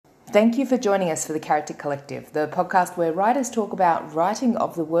Thank you for joining us for the Character Collective, the podcast where writers talk about writing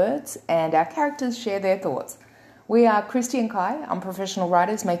of the words and our characters share their thoughts. We are Christy and Kai, unprofessional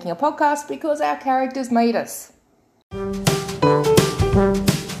writers making a podcast because our characters made us.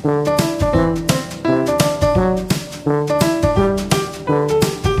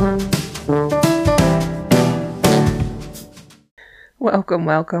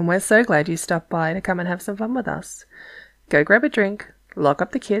 Welcome. We're so glad you stopped by to come and have some fun with us. Go grab a drink, lock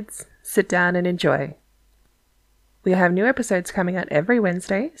up the kids, sit down and enjoy. We have new episodes coming out every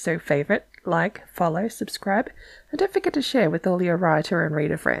Wednesday, so favourite, like, follow, subscribe, and don't forget to share with all your writer and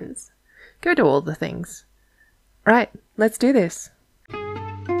reader friends. Go do all the things. Right, let's do this.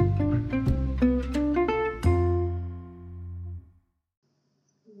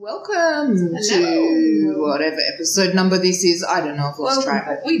 Welcome to whatever episode number this is. I don't know. I've lost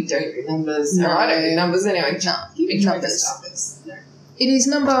track. We don't read numbers. No. I don't read numbers anyway. No. Keeping track of Numbers. stuff is... No. It is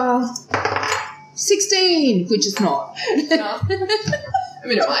number 16, which is not. No. I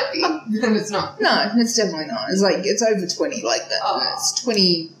mean, it might be, and it's not. No, it's definitely not. It's like, it's over 20, like that. Oh. It's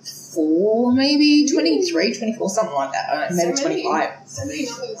 24, maybe? 23, 24, something like that. I don't know, maybe So many. 25. So many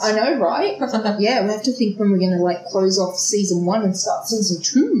numbers. I know, right? Yeah, we have to think when we're going to, like, close off season 1 and start season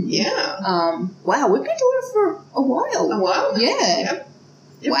 2. Yeah. Wow, we've been doing it for a while. A while? Yeah.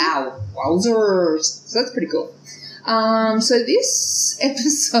 Yep. Wow. Wowzers. So that's pretty cool. So this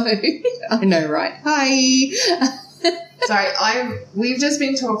episode, I know, right? Hi. Sorry, we've just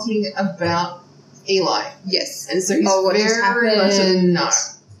been talking about Eli. Yes. And so he's what just very much a happened? no.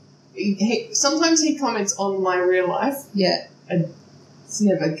 Sometimes he comments on my real life. Yeah. It's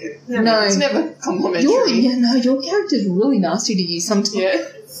never good. No. It's never complimentary. Your character's really nasty to you sometimes. Yeah.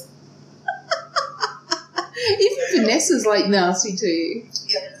 Even Vanessa's like nasty to you.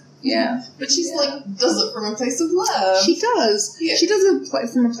 Yeah. Yeah. But she's like, does it from a place of love. She does. Yeah. She does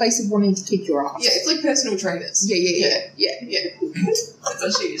it from a place of wanting to kick your ass. Yeah, it's like personal trainers. Yeah. That's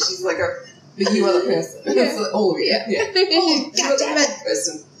what she is. She's like but you are the person. Yeah. That's like all of you. Yeah. God God damn it.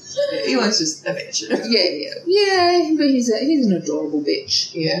 person. Eli's just a bitch. Yeah, but he's an adorable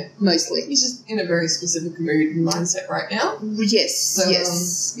bitch. Yeah. Mostly. He's just in a very specific mood and mindset right now. Yes, So,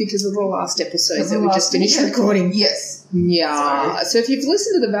 yes. Because of the last episode because that of we the just last finished one. recording. Yes. Yeah. So if you've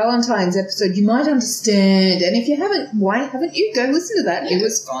listened to the Valentine's episode, you might understand. And if you haven't, why haven't you? Go listen to that. Yeah. It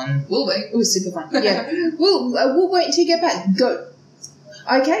was fun. Will be. It was super fun. Yeah. We'll wait until you get back. Go.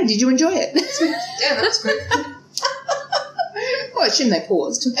 Okay, did you enjoy it? Damn, that was quick. Oh, I assume they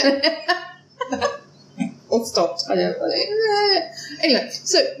paused. Or stopped. I don't know. Anyway,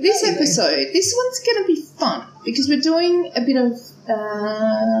 so this episode, this one's going to be fun because we're doing a bit of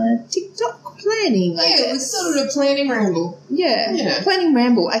TikTok planning, I Yeah, guess. it's sort of a planning ramble. Yeah, planning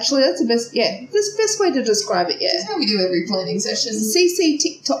ramble. Actually, that's the best. Yeah, that's the best way to describe it. That's Yeah, how we do every planning session.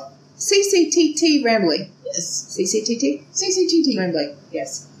 CCTT rambling. Yes. CCTT CCTT. rambling.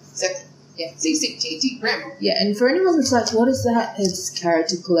 Yes. Exactly. Yeah. CCTT ramble. Yeah, and for anyone that's like, what is that? It's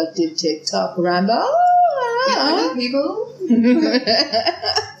Character Collective TikTok ramble. Yeah, people.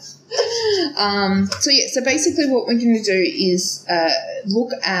 So basically what we're going to do is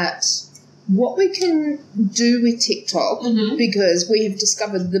look at what we can do with TikTok because we have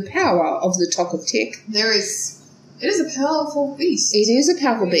discovered the power of the Talk of Tick. It is a powerful beast. It is a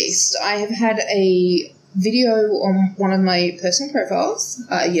powerful beast. I have had a video on one of my personal profiles.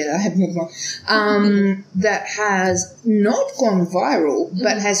 I have more than one. That has not gone viral,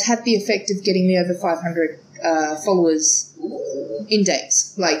 but has had the effect of getting me over 500 followers in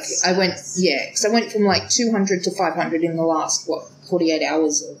days. Like because I went from like 200 to 500 in the last 48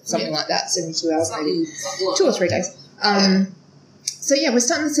 hours or something like that, 72 hours maybe, 2 or 3 days. So we're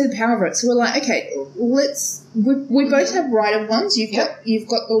starting to see the power of it. So we're like, okay, we both have writer ones. You've got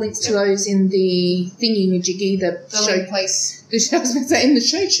the links to those in the thingy-majiggy, the show place. I was going to say in the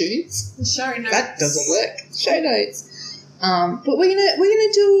show shoots. The show notes. That doesn't work. Show notes. But we're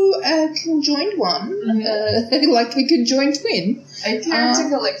gonna do a conjoined one, like a conjoined twin. A character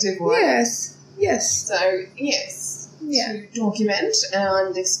collective one. Yes. So, yes. Yeah. To document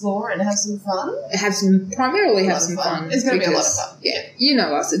and explore and have some fun. Have some fun. It's going to be a lot of fun. Yeah. You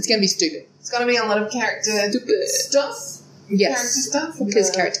know us. It's going to be stupid. It's going to be a lot of character stuff. Yes. Character stuff. Because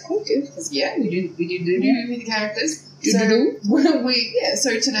character collective. Yeah, we do with the characters.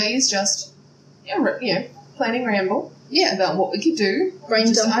 So today is just, planning ramble. Yeah. About what we could do. Brain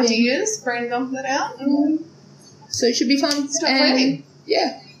just dumping. ideas. Brain dump that out. So it should be fun. Start planning.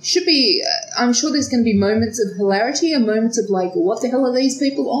 Yeah. Should be, I'm sure there's going to be moments of hilarity and moments of like, what the hell are these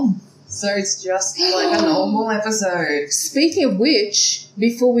people on? So it's just like a normal episode. Speaking of which,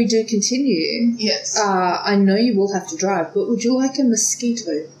 before we do continue, Yes. I know you will have to drive, but would you like a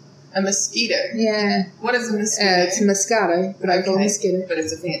mosquito? A mosquito. Yeah. What is a mosquito? It's a Moscato, but I call it mosquito. But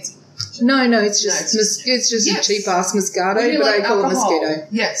it's a fancy. No, it's just it's just Yes. a cheap ass Moscato, but like I call alcohol. it mosquito.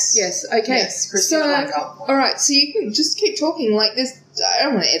 Yes. Yes, okay. Yes, Christina like alcohol. all right, so you can just keep talking like this. I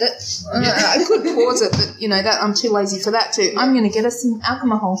don't want to edit. I could pause it, but that I'm too lazy for that too. I'm going to get us some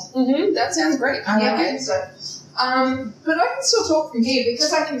alcohol. Mm-hmm. That sounds great. I like it. So, but I can still talk from here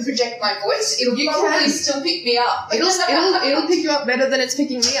because I can project my voice. It'll probably still pick me up. It'll pick you up better than it's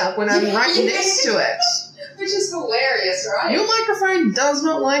picking me up when I'm right next to it. Which is hilarious, right? Your microphone does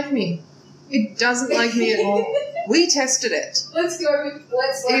not like me. It doesn't like me at all. We tested it. Let's go with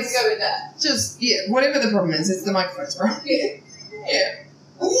that. Just whatever the problem is, it's the microphone's problem. Yeah.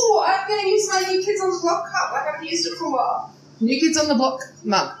 Ooh, I'm going to use my New Kids on the Block cup. I haven't used it for a while. New Kids on the Block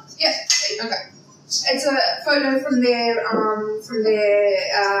mug. Yeah. Okay. It's a photo from their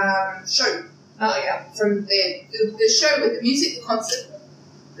show. Oh yeah. From the show with the music, the concert.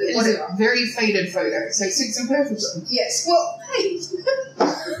 It is a very faded photo, so it suits them perfectly. Yes. Well, hey.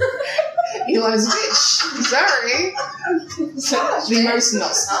 Eli's a bitch. Sorry. The most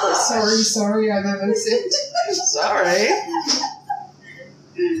not sorry I've ever said. Sorry.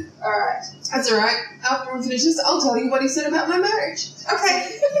 Alright. That's alright. After we finish this, I'll tell you what he said about my marriage.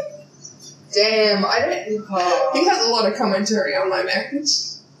 Okay. Damn, I don't... He has a lot of commentary on my marriage.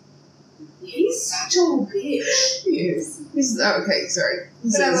 He's such a little bitch. He is. Okay, sorry.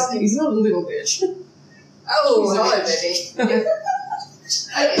 He's not a little bitch. Oh, hello, baby. Okay,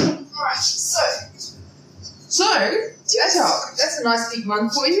 alright, so TikTok. That's a nice big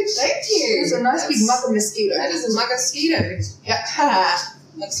mug for you. Thank you. It's a nice big mug of mosquito. That is a mosquito. Yeah.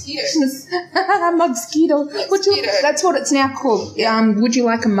 Mosquito. Mosquito. That's what it's now called. Would you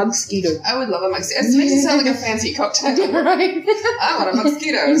like a mosquito? I would love a mosquito. It makes it sound like a fancy cocktail. Right. I want a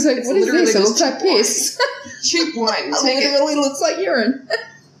mosquito. He's like, what is this? It looks like piss. Cheap wine. It literally looks like urine.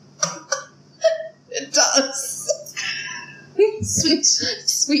 It does.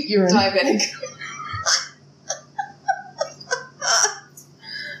 Sweet urine. Diabetic.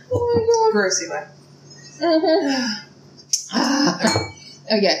 Oh my god. Gross, Eli.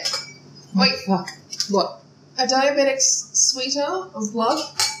 Okay. Wait. Fuck. What? A diabetic's sweeter of blood?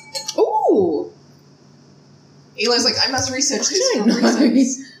 Ooh. Eli's like, I must research this I for don't know.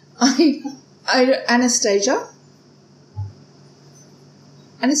 reasons.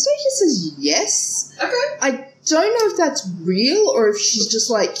 Anastasia says yes. Okay. I don't know if that's real or if she's just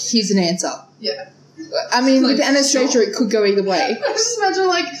like, here's an answer. Yeah. I mean, Like, with Anastasia, sure. It could go either way. I just imagine,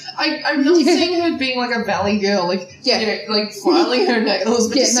 like, I'm not seeing her being like a valley girl, like, like filing her nails,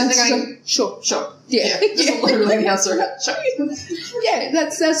 but just sitting there going, sure. Yeah. Just literally the answer. Sure. Yeah,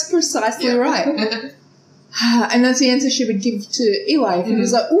 that's precisely right. And that's the answer she would give to Eli if he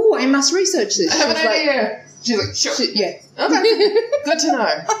was like, "Ooh, I must research this." I have an She's like, idea. She's like, sure. yeah. Okay. Good to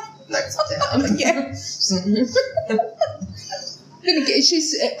know. Next down. Yeah.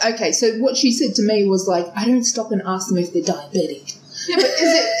 She's okay. So what she said to me was like, "I don't stop and ask them if they're diabetic." Yeah,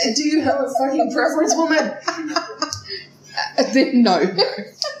 but do you have a fucking preference, woman? No.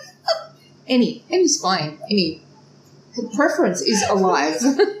 Any's fine. Any. Her preference is alive.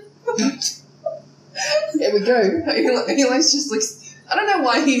 There we go. Eli's just like, I don't know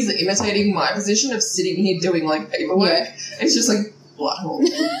why he's imitating my position of sitting here doing like paperwork. Yeah. It's just like butthole.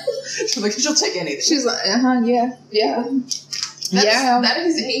 She's like, she'll take anything. She's like, yeah.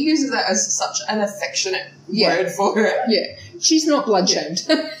 He uses that as such an affectionate word for her. Yeah. She's not blood shamed.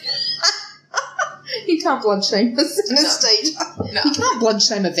 You can't blood shame Anastasia. No. You can't blood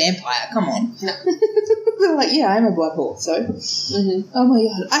shame a vampire. Come on. No. They're like, yeah, I'm a blood whore, so. Mm-hmm. Oh my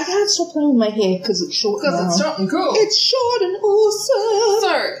god. I can't stop playing with my hair because it's short now. Because it's short and cool. It's short and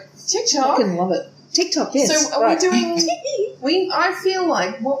awesome. So, TikTok. I can love it. TikTok, yes. So, are we doing... I feel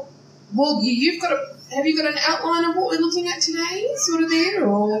like... Well, have you got an outline of what we're looking at today? Sort of there,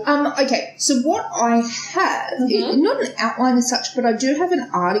 or... Okay, so what I have, not an outline as such, but I do have an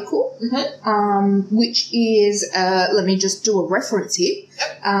article, which is, let me just do a reference here.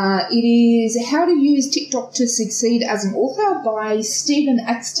 Yep. It is How to Use TikTok to Succeed as an Author by Stephen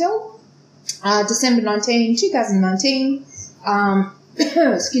Axtell, December 19, 2019.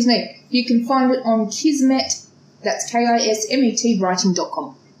 Excuse me. You can find it on Kismet, that's KISMET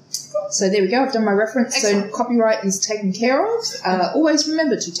writing.com. So there we go. I've done my reference. Excellent. So copyright is taken care of. Always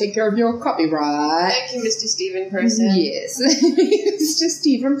remember to take care of your copyright. Thank you, Mr. Stephen Person. Yes. Mr.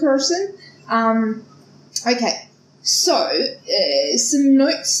 Stephen Person. Okay. So, some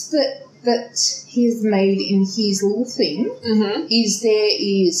notes that he has made in his little thing is there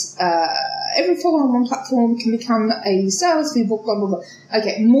is every follower on one platform can become a sales people, blah, blah, blah.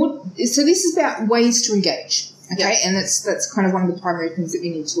 Okay. So this is about ways to engage. Okay, Yes. and that's kind of one of the primary things that we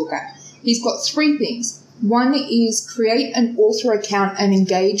need to look at. He's got 3 things. One is create an author account and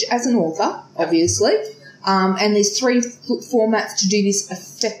engage as an author, obviously. And there's 3 formats to do this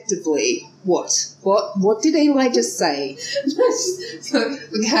effectively. What did Eli just say? So,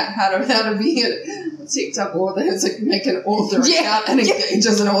 how to be a TikTok author. It's like make an author account and engage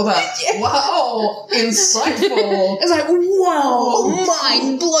as an author. Yeah. Wow, insightful. It's like, whoa,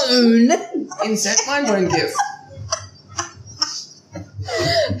 mind blown. Insert mind blown gift.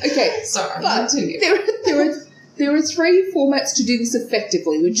 Okay, Sorry, but continue. there are 3 formats to do this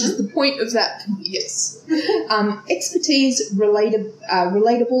effectively, which is the point of that. Yes. Expertise,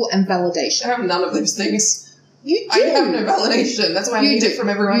 relatable, and validation. I have none of those things. You do. I have no validation. That's why I need it from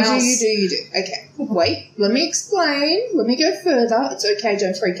everyone else. You do. Okay, wait. Let me explain. Let me go further. It's okay.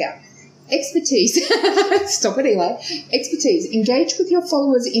 Don't freak out. Expertise. Stop it, Eli. Expertise. Engage with your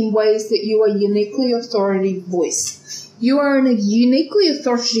followers in ways that you are uniquely authoritative voice. You are in a uniquely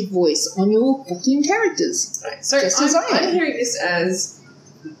authoritative voice on your fucking characters. Right, so Just as I am. I'm hearing this as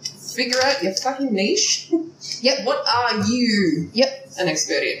figure out your fucking niche. Yep. What are you Yep. an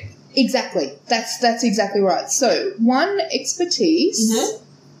expert in? Exactly. That's exactly right. So, 1, expertise.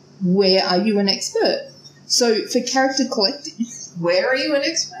 Mm-hmm. Where are you an expert? So, for character collecting. Where are you an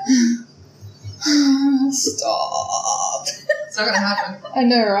expert? Stop. It's not going to happen. I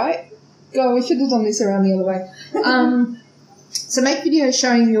know, right? God, we should have done this around the other way. So make videos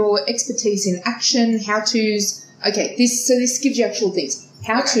showing your expertise in action, how-tos. Okay, this gives you actual things.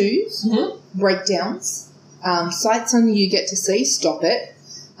 How-tos, breakdowns, sites only you get to see, stop it,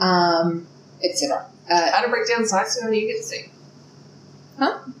 etc. How to break down sites that only you get to see.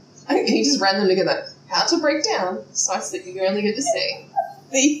 Huh? I think he just randomly get that. How to break down sites that you only get to see.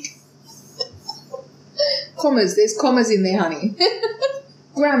 Commas, there's commas in there, honey.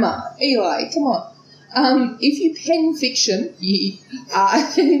 Grammar, Eli, come on. If you pen fiction, you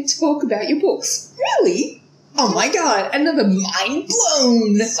talk about your books. Really? Oh my god, another mind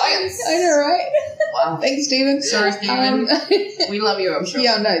blown. Science. I know, right? Wow. Thanks, Stephen. Sorry, Stephen. We love you, I'm sure.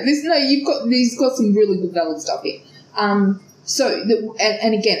 Yeah, he's got some really good valid stuff here. And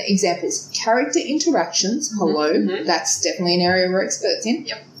again, examples. Character interactions, hello, that's definitely an area we're experts in.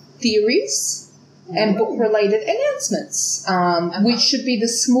 Yep. Theories and book-related announcements, which should be the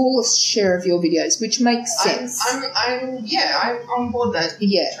smallest share of your videos, which makes sense. I'm on board that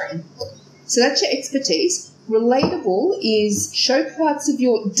train. So that's your expertise. Relatable is show parts of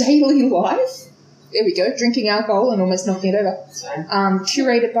your daily life. There we go, drinking alcohol and almost knocking it over.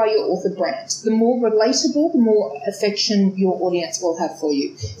 Curated by your author brand. The more relatable, the more affection your audience will have for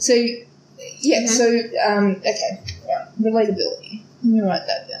you. So, okay. Right. Relatability. Let me write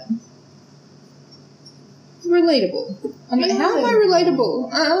that down. Relatable. I mean, how am I relatable?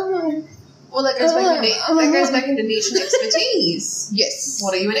 Well, that goes back into niche and expertise. Yes.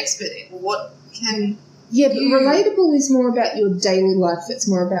 What are you an expert in? What can Yeah, but relatable is more about your daily life. It's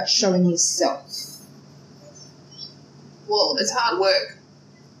more about showing yourself. Well, it's hard work.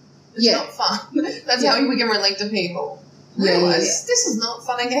 It's not fun. That's how we can relate to people. Realize this is not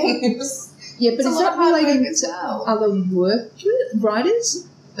fun and games. Yeah, but it's is that relating to other writers?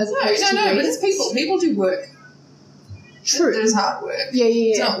 No, but it's people. People do work. True. There's hard work.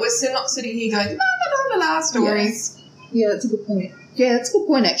 Yeah. We're not sitting here going, la stories. Yeah, that's a good point. Yeah, that's a good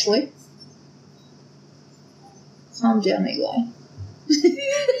point, actually. Calm down, Eli.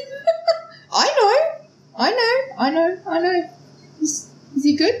 I know. Is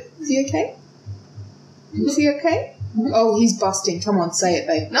he good? Is he okay? Is he okay? Oh, he's busting. Come on, say it,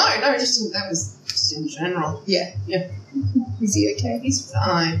 babe. No, that was just in general. Yeah. Is he okay? He's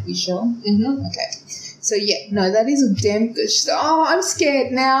fine. You sure? Mm-hmm. Okay. So, that is a damn good... Oh, I'm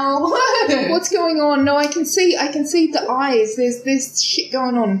scared now. What's going on? No, I can see the eyes. There's shit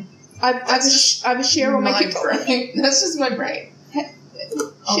going on. I have a share on my brain. That's just my brain.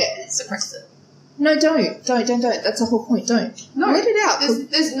 Shit. Suppress it. No, don't. That's the whole point. Don't. No. Let it out.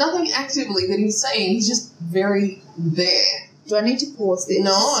 There's nothing actively that he's saying. He's just very there. Do I need to pause this?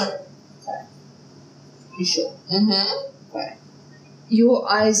 No. Okay. You sure? Mm-hmm. Okay. Your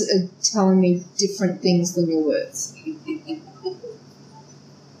eyes are telling me different things than your words.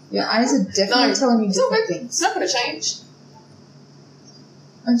 Your eyes are definitely telling me different things. It's not going to change.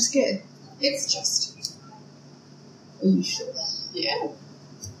 I'm scared. It's just... Are you sure? Yeah.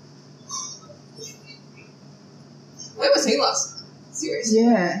 Where was he last? Seriously?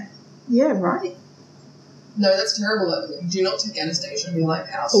 Yeah, right. No, that's terrible. Though. Do not take Anastasia in your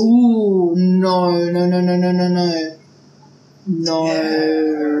lighthouse. Ooh, no. No.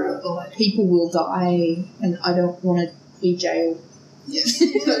 Yeah. People will die, and I don't want to be jailed. Yes.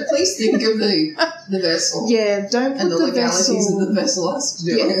 Please think of the vessel. Yeah, don't put And the the legalities vessel. that the vessel has to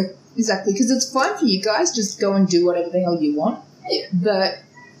do. Yeah. Exactly, because it's fine for you guys. Just go and do whatever the hell you want. Yeah. But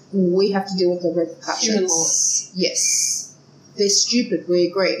we have to deal with the repercussions. Human laws. Yes. They're stupid, we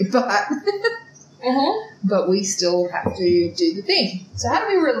agree. But but we still have to do the thing. So how do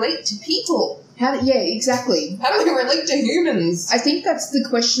we relate to people? Yeah, exactly. How do we relate to humans? I think that's the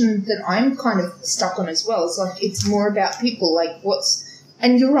question that I'm kind of stuck on as well. It's like, it's more about people. Like,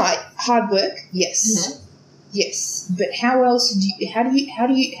 and you're right, hard work, yes. Yes, but how else how do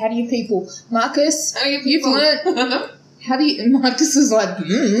you people, Marcus, How do you you've people? learned, Marcus was like,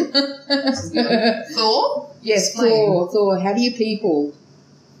 Thor? Yes, Explain. Thor, how do you people,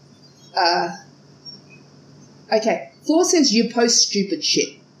 okay, Thor says you post stupid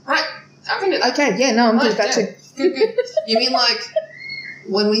shit. Right. I can do that. Okay, yeah, no, I'm good with that too. Good. You mean like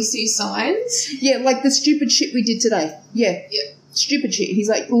when we see signs? Yeah, like the stupid shit we did today. Yeah. Yeah. Stupid shit. He's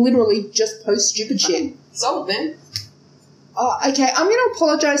like, literally just post stupid shit. Solid, man. Oh, okay, I'm going to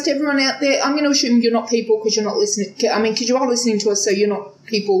apologise to everyone out there. I'm going to assume you're not people because you're not listening. I mean, because you are listening to us, so you're not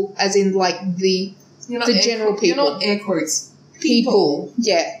people as in, like, the general people. You're not air quotes. People.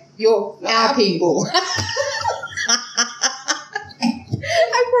 Yeah, you're our people.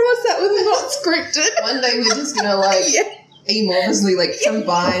 I promise that was not scripted. One day we're just going to, like, amorphously, like,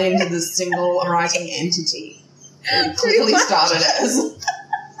 combine into this single writing entity. We clearly started as.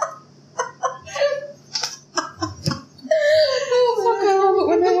 Oh, fuck, I love it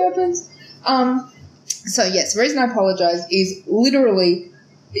when that happens. So, yes, the reason I apologise is literally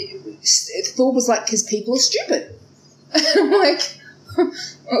Thor was like, because people are stupid. I'm like,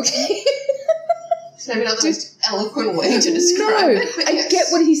 okay. It's maybe not the most eloquent way to describe it. But I get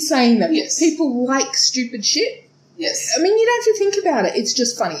what he's saying though. Yes. People like stupid shit. Yes. I mean, you don't have to think about it. It's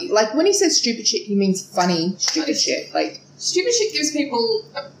just funny. Like, when he says stupid shit, he means funny stupid shit. Like, stupid shit gives people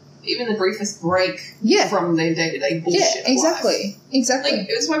even the briefest break from their day-to-day bullshit. Yeah, exactly. Life. Exactly. Like,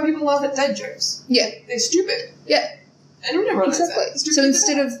 it's why people laugh at dad jokes. Yeah. They're stupid. Yeah. And everyone knows Exactly. that. So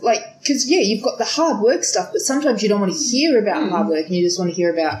instead of, like, because, you've got the hard work stuff, but sometimes you don't want to hear about hard work and you just want to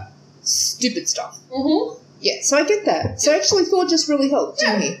hear about stupid stuff. Mm-hmm. Yeah, so I get that. So actually Thor just really helped,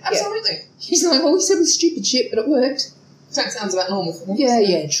 didn't he? Absolutely. Yeah. He's like, well, he said it was stupid shit, but it worked. So it sounds about normal for them.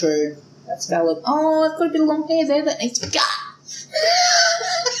 Yeah, true. That's valid. Oh, I've got a bit of long hair there that needs to be cut.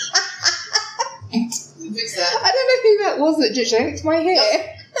 You fix that. I don't know who that was that just yanked my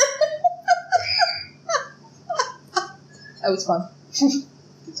hair. That was fun.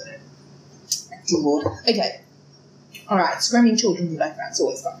 Good to know. Good lord. Okay. Alright, screaming children in the background is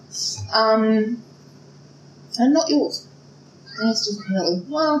always fun. And not yours. That's just really,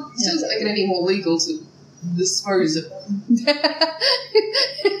 well... Still doesn't make it any more legal to dispose of them. That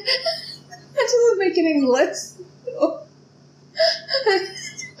doesn't make it any less.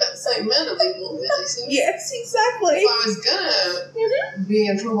 Same amount of legal offences. Yes, exactly. If I was gonna be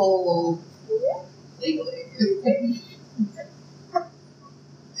in trouble legally.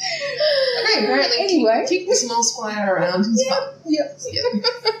 Okay, apparently Anyway. keep the small squire around. It's fun. Yep.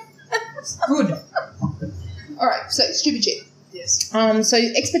 Good. Alright, so stupid shit. Yes. So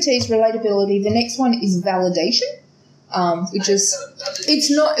expertise, relatability. The next one is validation. Which is it's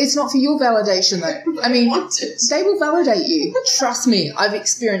not for your validation though. I mean, they will validate you. Trust me, I've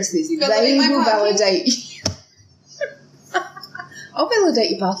experienced this. They will validate you. I'll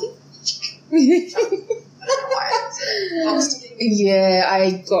validate your parking. Yeah,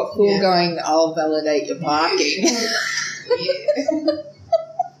 I got Thor going, I'll validate your parking.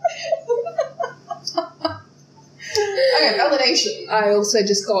 Okay, validation. I also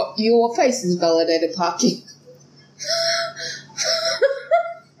just got your face is validated parking.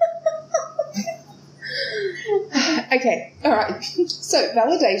 Okay, alright. So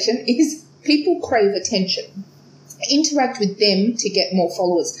validation is people crave attention. Interact with them to get more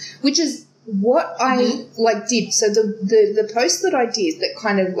followers, which is what I did. So the post that I did that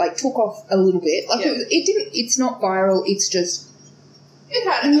kind of like took off a little bit, like it's not viral, it's just it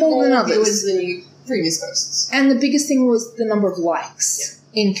had more than others viewers than your previous posts. And the biggest thing was the number of likes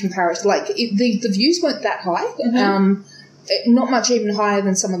in comparison. Like the views weren't that high. Not much even higher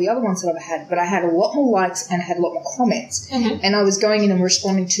than some of the other ones that I've had, but I had a lot more likes and I had a lot more comments. And I was going in and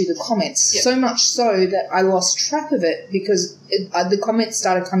responding to the comments, so much so that I lost track of it because the comments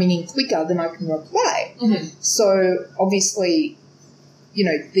started coming in quicker than I can reply. So obviously,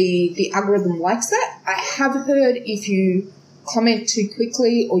 the algorithm likes that. I have heard if you comment too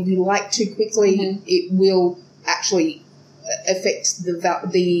quickly or you like too quickly, it will actually affect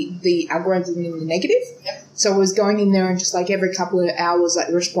the algorithm in the negative. So I was going in there and just like every couple of hours like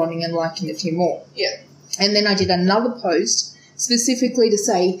responding and liking a few more. And then I did another post specifically to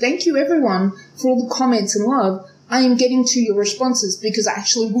say, thank you everyone for all the comments and love. I am getting to your responses because I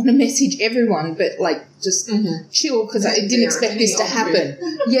actually want to message everyone, but like just chill because I didn't expect this to happen.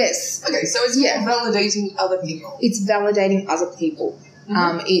 Yes. Okay, so it's more validating other people. It's validating other people.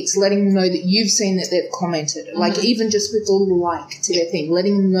 It's letting them know that you've seen that they've commented, like even just with a little like to their thing,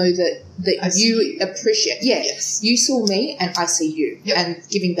 letting them know that you appreciate. Yeah, yes. You saw me and I see you, and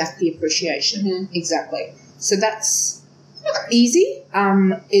giving back the appreciation. Exactly. So that's easy.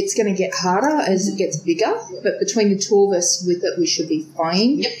 It's going to get harder as it gets bigger, but between the two of us with it, we should be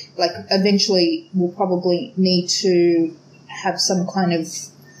fine. Yep. Like eventually, we'll probably need to have some kind of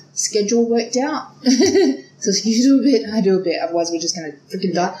schedule worked out. So if you do a bit, I do a bit. Otherwise, we're just going to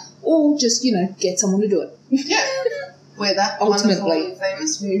freaking die. Or just, get someone to do it. Yeah. We're that ultimately wonderful and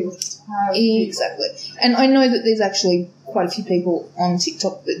famous. We will just have exactly. And I know that there's actually quite a few people on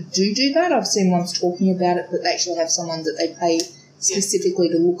TikTok that do that. I've seen ones talking about it, that they actually have someone that they pay specifically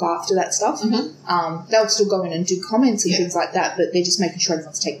to look after that stuff. They'll still go in and do comments and things like that, but they're just making sure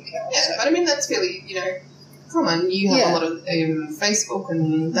everyone's taken care of. Yeah, so. But I mean, that's fairly, common. You have a lot of Facebook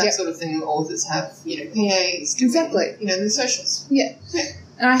and that sort of thing. Authors have, PAs. Exactly. The socials. Yeah.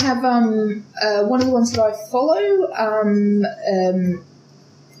 And I have one of the ones that I follow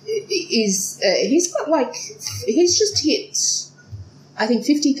he's got he's just hit, I think,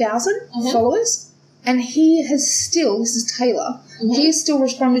 50,000 followers, and he has still, this is Taylor, he has still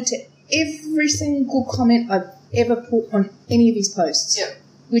responded to every single comment I've ever put on any of his posts. Yeah.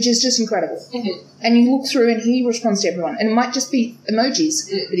 Which is just incredible. And you look through and he responds to everyone. And it might just be emojis,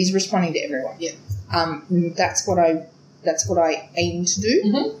 but he's responding to everyone. Yeah. That's what I aim to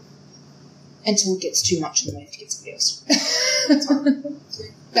do until it gets too much and then we have to get somebody else.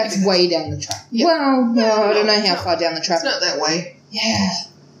 That's way down the track. Yep. Well, no, I don't know how far down the track. It's not that way. Yeah.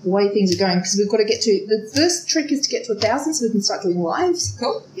 The way things are going, because we've got to get to, the first trick is to get to 1,000 so we can start doing lives.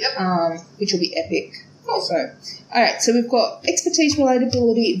 Cool. Yep. Which will be epic. So, all right, so we've got expertise,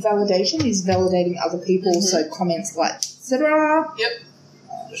 relatability, validation is validating other people, so comments, likes, etc. Yep.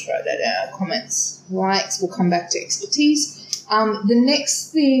 I'll just write that down. Comments, likes, we'll come back to expertise. The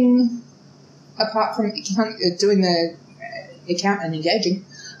next thing, apart from doing the account and engaging,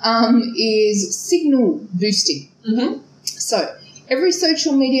 is signal boosting. So, every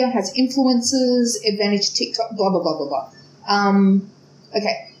social media has influencers, advantage TikTok, blah, blah, blah, blah, blah.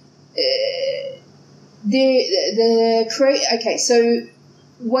 Okay. So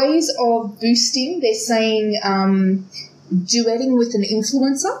ways of boosting, they're saying duetting with an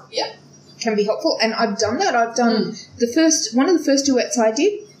influencer can be helpful, and I've done that. I've done one of the first duets I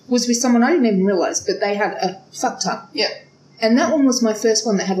did was with someone I didn't even realise, but they had a fuck ton. Yeah. And that one was my first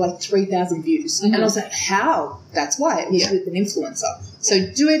one that had 3,000 views. And I was like, how? That's why. It was with an influencer. So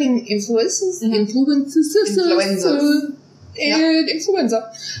duetting influencers, influencer,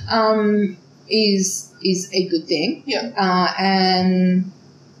 is a good thing. Yeah.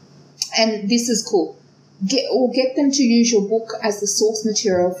 And this is cool. Get them to use your book as the source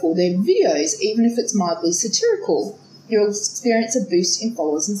material for their videos, even if it's mildly satirical. You'll experience a boost in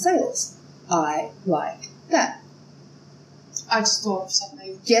followers and sales. I like that. I just thought of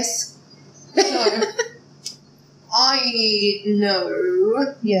something. Yes. So, I know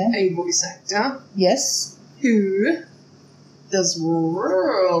a voice actor. Yes. Who does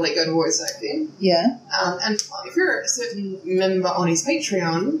really good voice acting. Yeah. And if you're a certain member on his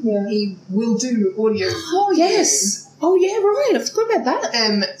Patreon, he will do audio. Oh, yes. Oh, yeah, right. I forgot about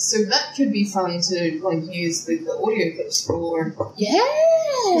that. So that could be fun to use the audio clips for. Yeah.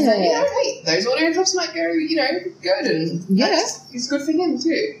 Okay. Those audio clips might go, good, and it's good for him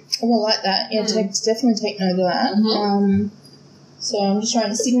too. Oh, I like that. Yeah, definitely take note of that. So I'm just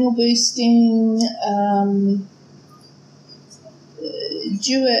writing signal boosting,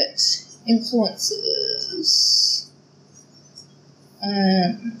 duet influencers,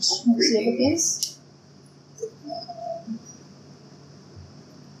 and what's the other thing?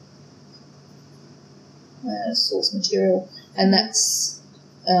 Source material, and that's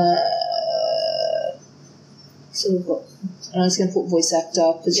so we've got. And I was going to put voice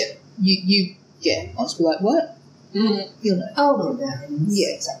actor because you I'll just be like, what? You'll know. Oh, no, that.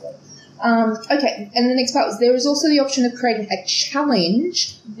 Yeah, exactly. Okay, and the next part was there is also the option of creating a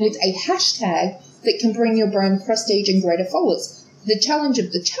challenge with a hashtag that can bring your brand prestige and greater followers. The challenge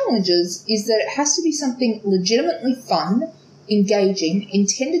of the challenges is that it has to be something legitimately fun, engaging,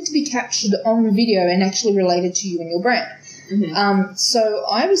 intended to be captured on video and actually related to you and your brand. So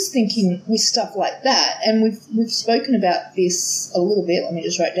I was thinking with stuff like that, and we've spoken about this a little bit. Let me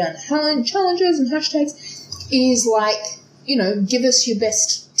just write down challenges and hashtags. Is give us your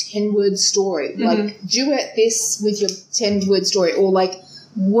best 10-word story. Like, duet this with your 10-word story, or like,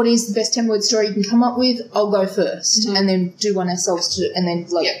 what is the best 10-word story you can come up with? I'll go first, and then do one ourselves and then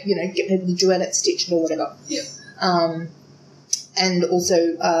get people to duet it, stitch it, or whatever. Yeah. And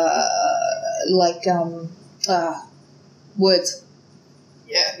also words.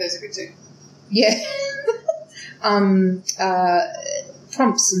 Yeah, those are good too. Yeah.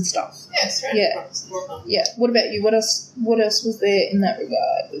 Prompts and stuff. Yes, right. Yeah. Yeah. What about you? What else was there in that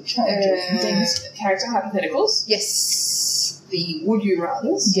regard? The challenges and things. Character hypotheticals. Yes. The would you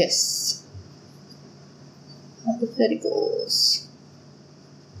rathers. Yes. Hypotheticals.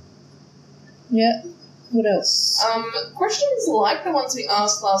 Yeah. What else? Questions like the ones we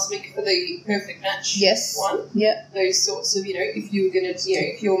asked last week for the perfect match. Yes. One. Yeah. Those sorts of, if you were going to,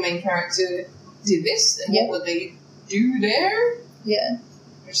 if your main character did this, then what would they do there? Yeah.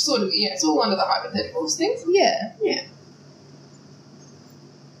 Which sort of, it's all under the hypotheticals thing. Yeah. Yeah.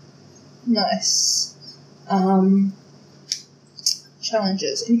 Nice.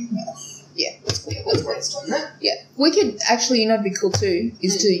 Challenges. Anything else? Yeah. Let's brainstorm that. Yeah. We could actually, it'd be cool too,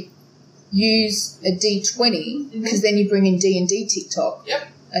 is to use a D20, because then you bring in D&D TikTok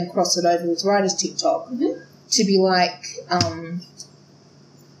and cross it over with Writer's TikTok to be like,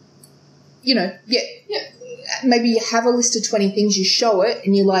 maybe you have a list of 20 things, you show it,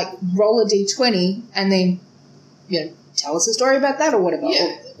 and you like roll a D20 and then, tell us a story about that or whatever.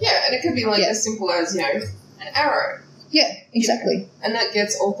 Yeah, and it could be like as simple as, an arrow. Yeah, exactly. And that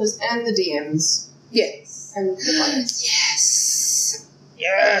gets authors and the DMs. Yes. And the players. Yes.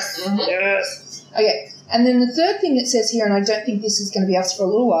 Yes. Okay. And then the third thing it says here, and I don't think this is going to be us for a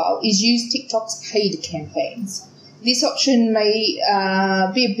little while, is use TikTok's paid campaigns. This option may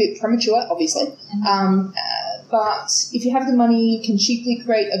be a bit premature, obviously, but if you have the money, you can cheaply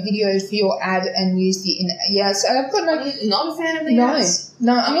create a video for your ad and use the so I've got I'm not a fan of the ads.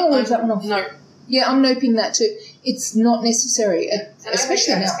 No, I'm going to leave that one off. No. Yeah, I'm noping that too. It's not necessary,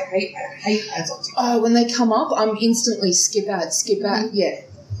 especially now. I hate ads on TikTok. Oh, when they come up, I'm instantly skip ad. Yeah.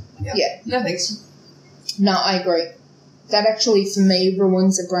 No thanks. No, I agree. That actually, for me,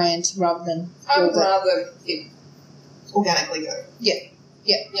 ruins a brand rather than... I would rather it organically go. Yeah.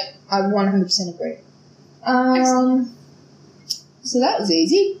 I 100% agree. So that was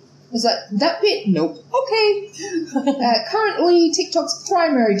easy. Was that bit? Nope. Okay. Currently, TikTok's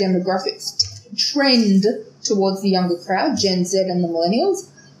primary demographics trend towards the younger crowd, Gen Z and the millennials.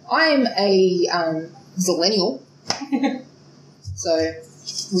 I'm a zillennial, so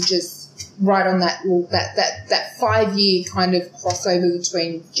we'll just right on that 5-year kind of crossover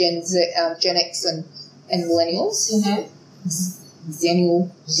between Gen X and millennials. Zennial,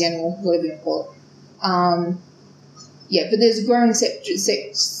 whatever you call it. But there's a growing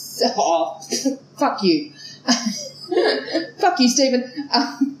fuck you. Fuck you, Stephen.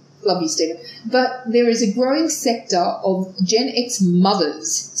 Love you, Stephen. But there is a growing sector of Gen X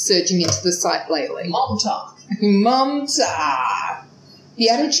mothers surging into the site lately. Mom talk. The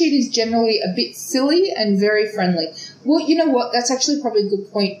attitude is generally a bit silly and very friendly. Well, you know what? That's actually probably a good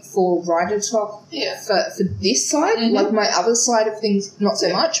point for Writer Talk for this side. Like my other side of things, not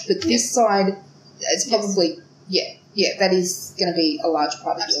so much, but this side, it's probably, that is going to be a large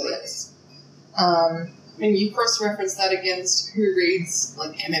part of the audience. I mean, you cross-reference that against who reads,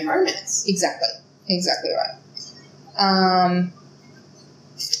 like, MM romance. Exactly right. I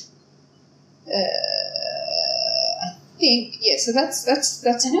think, so that's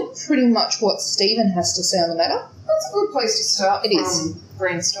pretty much what Stephen has to say on the matter. That's a good place to start. It is.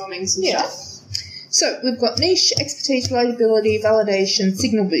 Brainstorming some stuff. So we've got niche, expertise, relatability, validation,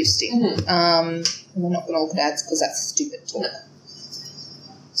 signal boosting. And we're not going to look at ads because that's stupid talk. No.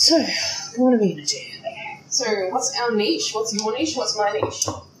 So, what are we going to do? So, what's our niche? What's your niche? What's my niche?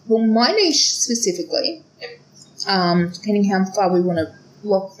 Well, my niche specifically, depending how far we want to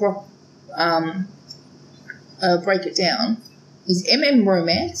break it down, is MM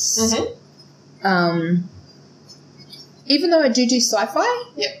romance. Even though I do sci-fi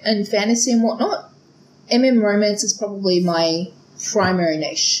and fantasy and whatnot, MM romance is probably my primary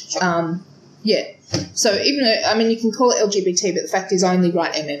niche. So even though, you can call it LGBT, but the fact is I only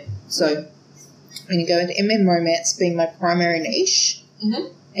write MM. So I'm going to go into MM romance being my primary niche.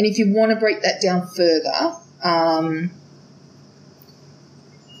 And if you want to break that down further,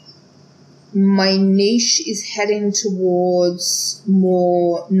 my niche is heading towards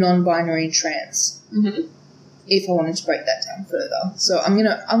more non-binary and trans. If I wanted to break that down further. So I'm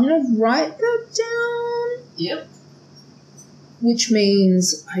gonna write that down. Yep. Which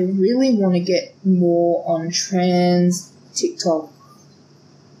means I really want to get more on trans TikTok.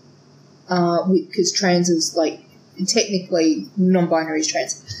 Because trans is like technically non-binary is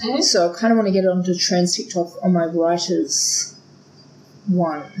trans. Mhm. So I kind of want to get onto trans TikTok on my writers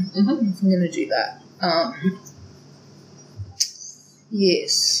one. Mhm. If I'm going to do that.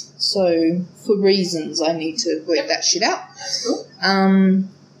 Yes. So for reasons, I need to work that shit out. That's cool.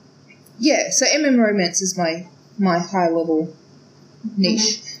 Yeah. So romance is my high level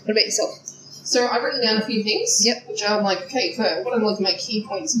niche. What about yourself? So I've written down a few things. Yep. Which I'm like, okay, for what I'm like my key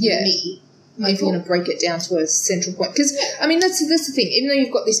points for Yeah. me. If you're going to break it down to a central point. Because, I mean, that's the thing. Even though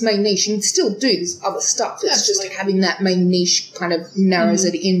you've got this main niche, you can still do this other stuff. It's Absolutely. just having that main niche kind of narrows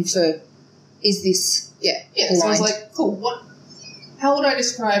it in for, is this, Yeah, so I was like, cool, how would I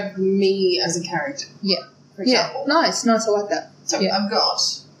describe me as a character? Yeah. For Yeah, example. nice, I like that. So Yeah. I've got,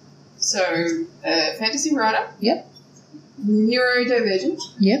 fantasy writer. Yep. Neurodivergent.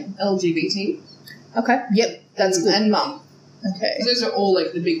 Yep. LGBT. Okay, yep, that's good. And mum. Okay. Those are all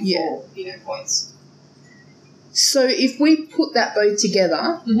like the big Yeah. four, points. So if we put that both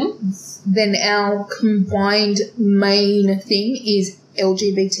together, Mm-hmm. then our combined main thing is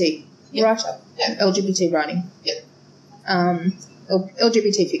LGBT Yep. writer. Yeah. LGBT writing. Yep.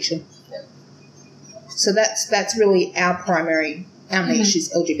 LGBT fiction. Yep. So that's really our primary, our niche is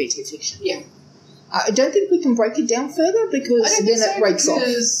LGBT fiction. Yeah. I don't think we can break it down further because I don't then think so it breaks off.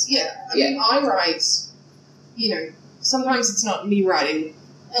 because, I mean, I write, sometimes it's not me writing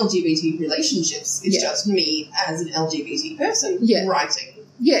LGBT relationships. It's Yeah. just me as an LGBT person Yeah. writing.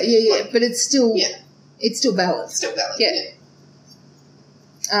 Yeah, but it's still Yeah. it's still valid. It's still valid. Yeah.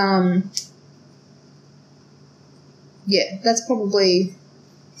 Yeah, that's probably.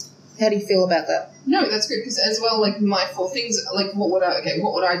 How do you feel about that? No, that's good because as well, like my four things, like what would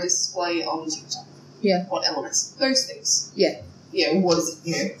I display on TikTok? Yeah. What elements? Those things. Yeah. Yeah. What is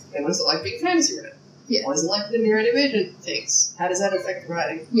it? What is it like being fantasy writer? Yeah. What is it like the neurodivergent things? How does that affect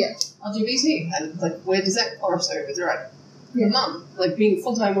writing? Yeah. LGBT. And where does that cross over with the writing? Yeah. Mum, like being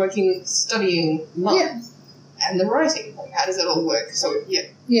full time working, studying mum. Yeah. And the writing, like how does that all work? So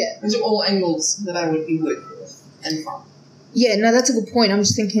yeah, those are all angles that I would be working with and from. Yeah, no, that's a good point. I'm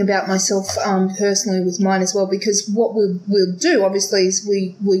just thinking about myself personally with mine as well, because what we'll do, obviously, is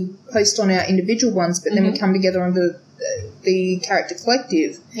we post on our individual ones, but then we come together under the character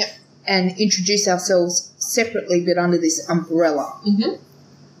collective and introduce ourselves separately, but under this umbrella.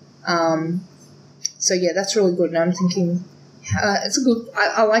 Mm-hmm. So, yeah, that's really good. And I'm thinking, it's a good...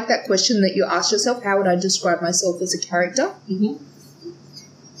 I like that question that you asked yourself, how would I describe myself as a character? Mm-hmm.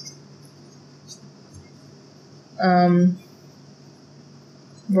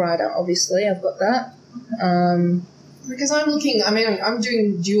 Writer, obviously, I've got that. Because I'm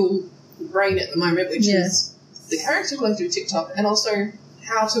doing dual brain at the moment, which is the character collective TikTok and also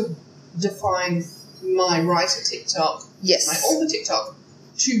how to define my writer TikTok, my author TikTok,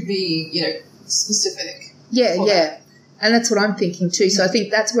 to be, specific. Yeah. And that's what I'm thinking too. So I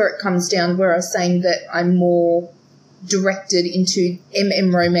think that's where it comes down, where I was saying that I'm more directed into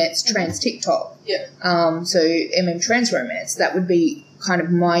romance trans TikTok. Yeah. So trans romance, that would be kind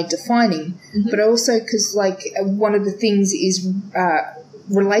of my defining. Mm-hmm. But also because, one of the things is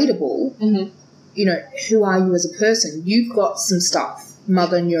relatable. Mm-hmm. Who are you as a person? You've got some stuff,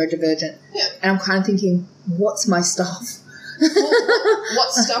 mother neurodivergent. Yeah. And I'm kind of thinking, what's my stuff?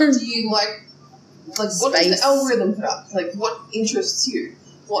 What stuff do you like? Like, what does the algorithm put up? Like, what interests you?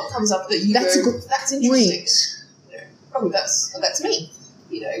 What comes up that you that's go, a good that's interesting? Point. Oh, that's me.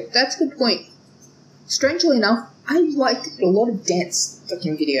 That's a good point. Strangely enough, I like a lot of dance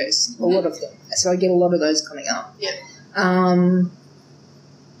fucking videos, a lot of them. So I get a lot of those coming up. Yeah.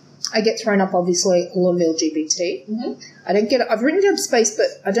 I get thrown up, obviously, a lot of LGBT. Mm-hmm. I've written down space, but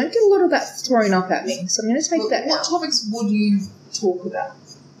I don't get a lot of that thrown up at me. So I'm going to take that What out. topics would you talk about?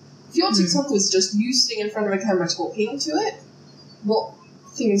 If your TikTok was just you sitting in front of a camera talking to it, what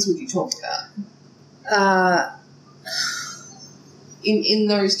things would you talk about? In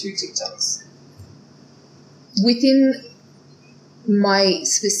those two TikToks? Within my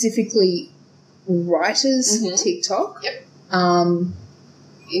specifically writers TikTok. Yep.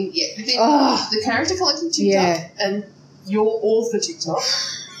 Within the character collective TikTok and your author TikTok,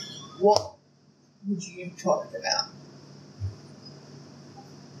 what would you talk about?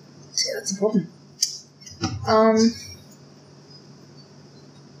 See, that's a problem.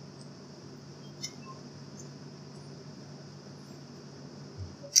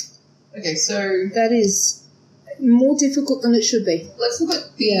 Okay, so that is more difficult than it should be. let's look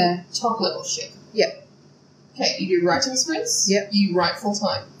at the top level shit. Yep. Okay, you do writing sprints. Yep. You write full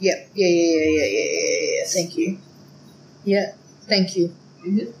time. Yep. Yeah. Thank you. Yeah. Thank you.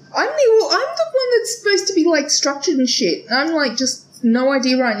 Mm-hmm. I'm the one that's supposed to be structured and shit. I'm just no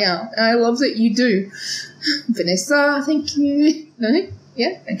idea right now. And I love that you do. Vanessa, thank you. No?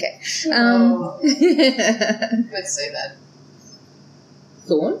 Yeah? Okay. Oh. Let's say that.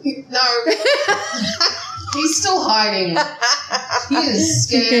 Thorn? No. He's still hiding. He is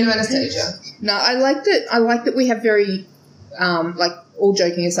scared of Anastasia. No, I like that we have very, like, all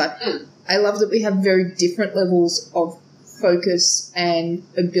joking aside, I love that we have very different levels of focus and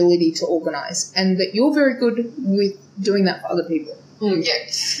ability to organise, and that you're very good with doing that for other people. Yeah.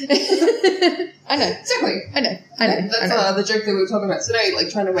 I know. Exactly. I know. That's the joke that we were talking about today, like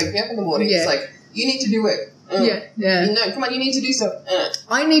trying to wake me up in the morning. Yeah. It's like, you need to do it. Yeah. No, come on, you need to do so.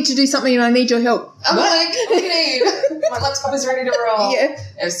 I need to do something and I need your help. I'm like, what do you need? My laptop is ready to roll. Yeah.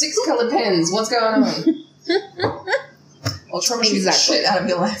 I have 6 coloured pens. What's going on? I'll troubleshoot the shit out of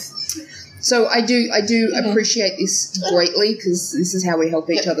your life. So I do appreciate this greatly, because this is how we help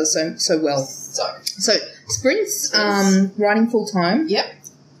each other so well. So Sprint's writing full time. Yep.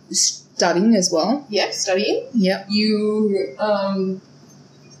 Studying as well. Yep, studying. Yep. You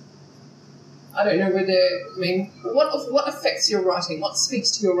I don't know what affects your writing? What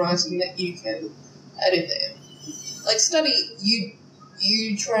speaks to your writing that you can edit there? Like study, you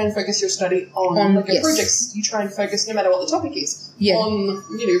try and focus your study on like your projects. You try and focus, no matter what the topic is, on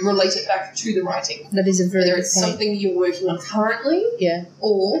relate it back to the writing. That is a very Whether good it's point. something you're working on currently,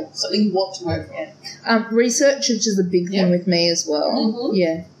 or something you want to work on. Research, which is a big thing with me as well. Mm-hmm.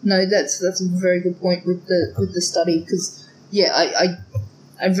 Yeah, no, that's a very good point with the study, because I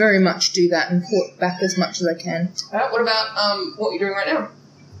very much do that and put back as much as I can. What about what you're doing right now?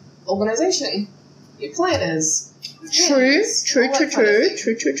 Organisation, your planners. True. Like,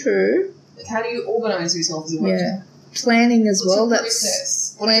 how do you organise yourself as a worker? Yeah, planning as well.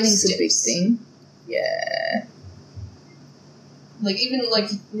 That's Planning's a big thing. Yeah. Like even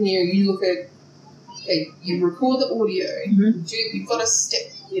like you look at you record the audio. Mm-hmm. You've got a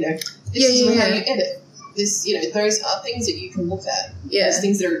step. This is how you edit. This those are things that you can look at. Yeah. As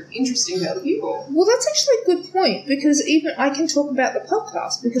things that are interesting to other people. Well, that's actually a good point, because even I can talk about the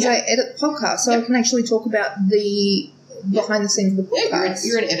podcast, because I edit the podcast, so I can actually talk about the behind the scenes of the podcast. Yeah,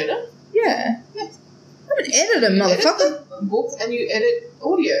 you're an editor. Yeah. I'm an editor, motherfucker. Edit a book and you edit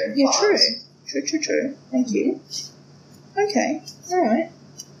audio. Yeah, files. True. Thank you. Okay. All right.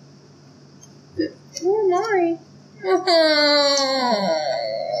 Who am I?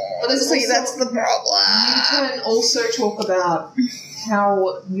 But See, that's the problem. You can also talk about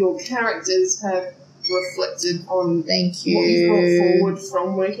how your characters have reflected on Thank you. what you've brought forward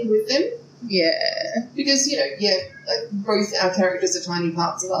from working with them. Yeah. Because, both our characters are tiny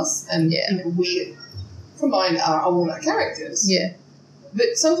parts of us, and we combined are all our characters. Yeah.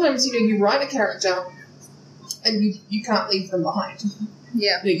 But sometimes, you write a character and you can't leave them behind.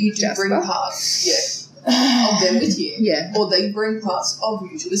 Yeah. You do bring parts, of them with you. Yeah. Or they bring parts of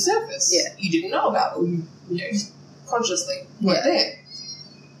you to the surface. Yeah. You didn't know about, or you consciously weren't there.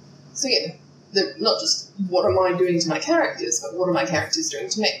 So not just what am I doing to my characters, but what are my characters doing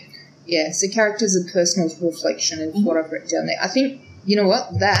to me? Yeah, so characters are personal reflection of what I've written down there. I think, you know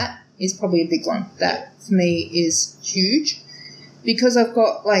what, that is probably a big one. That, for me, is huge. Because I've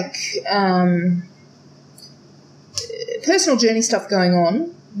got, personal journey stuff going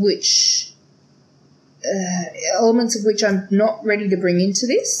on, which... elements of which I'm not ready to bring into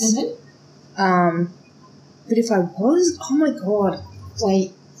this. Mm-hmm. But if I was, oh my god,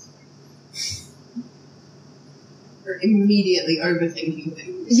 wait. You're immediately overthinking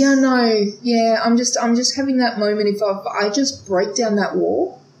things. Yeah, no, yeah, I'm just having that moment. If I just break down that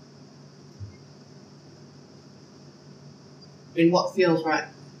wall. In what feels right?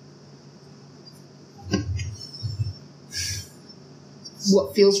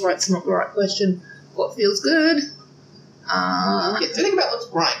 What feels right's not the right question. What feels good? So think about what's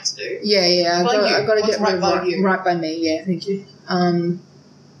right to do. Yeah. I've got to get right by you. Right by me. Yeah, thank you.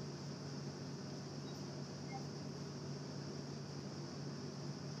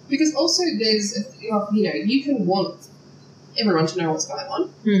 Because also there's, you can want everyone to know what's going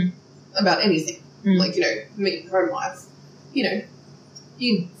on about anything. Like, me, home life. You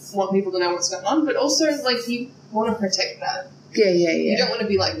want people to know what's going on, but also, you want to protect that. Yeah. You don't want to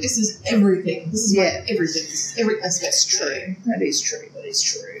be like, this is everything. This is my everything. This is every aspect. That's true. That is true.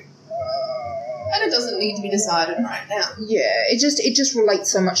 And it doesn't need to be decided right now. Yeah, it just relates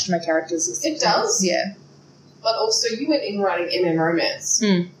so much to my characters. It does. Yeah. But also, you went in writing MM romance.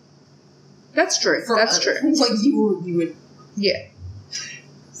 That's true. That's true. You would. Yeah.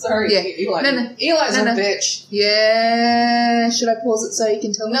 Sorry, Yeah. Eli. No. Eli's a bitch. Yeah. Should I pause it so you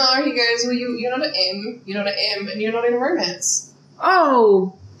can tell me? No, he goes, well, you're not an M, you're not an M, and you're not in a romance.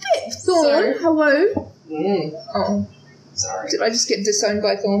 Oh, Thorn, hello. Mm. Oh. Sorry. Did I just get disowned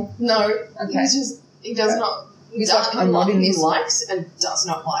by Thorn? No. Okay. He does not. He's like, I'm not in he this. likes and does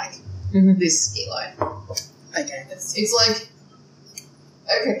not like Mhm. this Eli. Okay. It's like,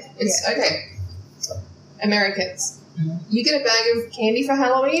 okay. Americans, you get a bag of candy for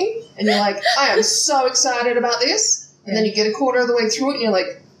Halloween, and you're like, I am so excited about this, and then you get a quarter of the way through it, and you're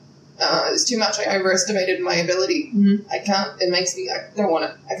like, it's too much. I overestimated my ability. Mhm. I can't. It makes me. I don't want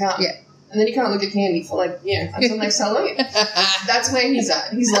it. I can't. Yeah. And then you can't look at candy for until next Halloween. That's where he's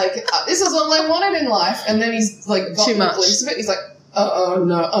at. He's like, this is all I wanted in life, and then he's like got Too a much. glimpse of it. And he's like,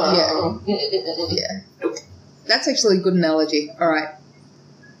 no. Yeah. That's actually a good analogy. All right.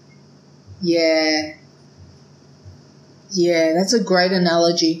 Yeah. Yeah, that's a great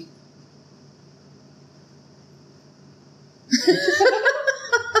analogy.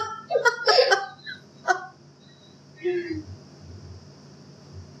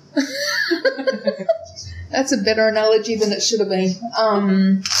 That's a better analogy than it should have been.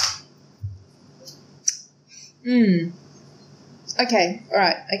 Okay,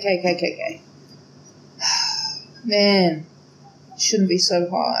 alright. Okay. Man, shouldn't be so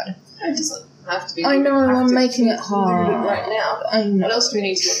hard. It doesn't have to be. I know, You have I'm to making it conclude hard. right now. I know. What else do we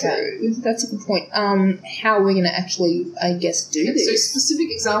need to look at? True. That's a good point. How are we going to actually, I guess, do So this? specific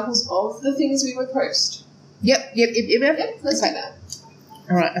examples of the things we would post. Yep. Yep, let's do that.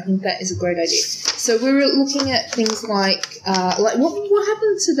 All right, I think that is a great idea. So we were looking at things like what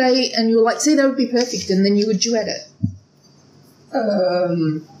happened today, and you were like, see, that would be perfect, and then you would duet it.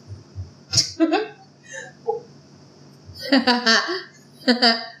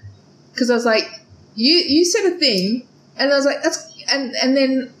 Because I was like, you said a thing, and I was like, that's, and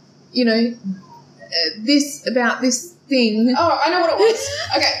then, you know, this about this thing. Oh, I know what it was.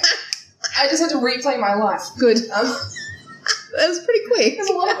 Okay. I just had to replay my life. Good. That was pretty quick. There's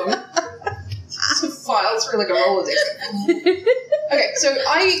a lot of them. To file through like a Rolodex. Okay, so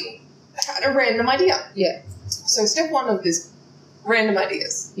I had a random idea. Yeah. So step one of this, random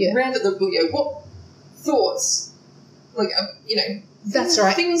ideas. Yeah. What thoughts, That's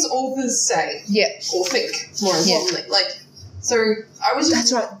right. things authors say Yeah. or think, more importantly. So I was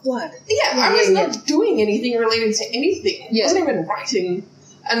just... That's right. Blood. Yeah, I was not doing anything related to anything. Yeah. I wasn't even writing.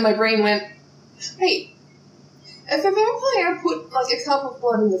 And my brain went, hey, if a vampire put like a cup of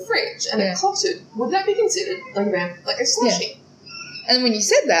blood in the fridge and it clotted, would that be considered like a slushy? And when you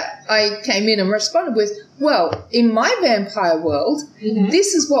said that, I came in and responded with, well, in my vampire world,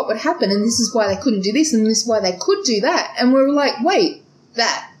 this is what would happen, and this is why they couldn't do this, and this is why they could do that. And we were like, wait,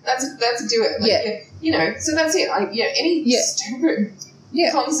 that. That's do it. So that's it. Any stupid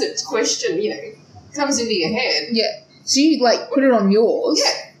concept question, comes into your head. Yeah. So you, put it on yours.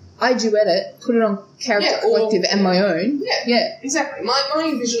 Yeah. I duet it, put it on Character Collective and my own. Yeah. Exactly. My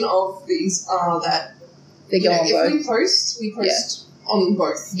vision of these are that they go on both. If we post on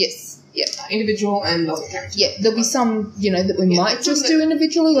both. Yes. Yeah. Individual and other characters. Yeah. There'll be some, that we might just do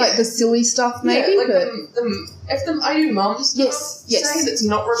individually, like the silly stuff maybe. If I do mum stuff, say that's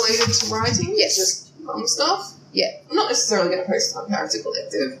not related to writing, yes. Just mum stuff. Yeah. I'm not necessarily going to post on Character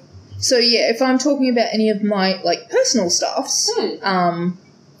Collective. So yeah, if I'm talking about any of my personal stuffs,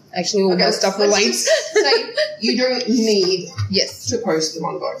 actually all my stuff relates. Say you don't need yes to post them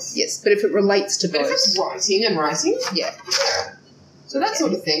on both. Yes, but if it relates to both, if it's writing, yeah. So that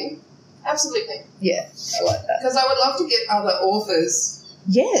sort of thing, absolutely. Yeah, I like that because I would love to get other authors.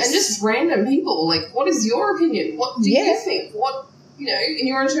 Yes, and just random people. Like, what is your opinion? What do you think? What in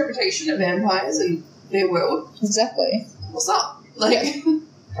your interpretation of vampires and their world? Exactly. What's up?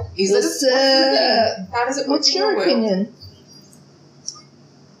 Is it how does it work what's in your your opinion? World?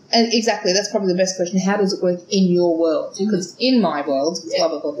 And exactly, that's probably the best question. How does it work in your world? Because in my world, blah,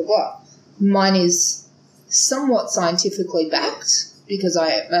 blah, blah, blah, blah. Mine is somewhat scientifically backed because I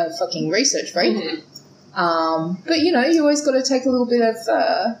am a fucking research freak. But, you always got to take a little bit of,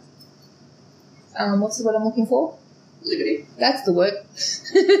 what's the word I'm looking for? Liberty. That's the word.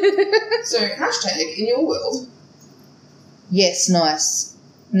 So, hashtag in your world. Yes, nice.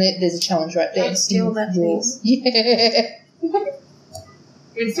 There's a challenge right there. Don't steal that, please. Yeah.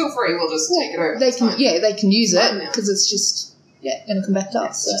 I mean, feel free. We'll just take it over. They can use it because it's just going to come back to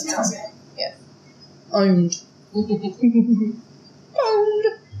us. So it's fine. Yeah, owned. Owned.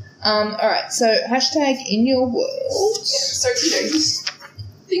 All right. So hashtag in your world. Yeah, so just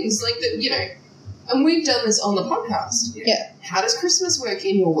things like that. And we've done this on the podcast. Yeah. How does Christmas work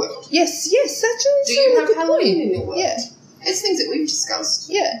in your world? Yes. That's do you have Halloween in your world? Yeah. It's things that we've discussed.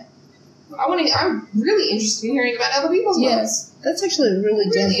 Yeah. I'm really interested in hearing about other people's worlds. That's actually a really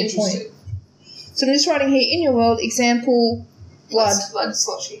damn good point. So I'm just writing here, in your world, example, blood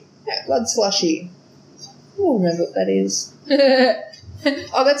slushy. Yeah. Blood slushy. We'll remember what that is.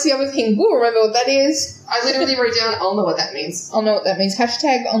 Oh, that's the other thing. We'll remember what that is. I literally wrote down, I'll know what that means. I'll know what that means.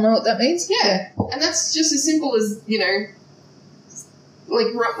 Hashtag, I'll know what that means. Yeah. And that's just as simple as, you know,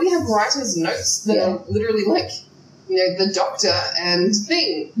 like, we have writer's notes that are literally like, you know, the doctor and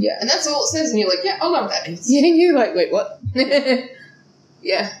thing. Yeah. And that's all it says, and you're like, yeah, I'll know what that means. Yeah, you're like, wait, what?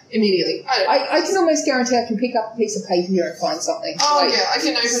 Yeah. Immediately. I can almost guarantee I can pick up a piece of paper here and find something. Oh, like, yeah, I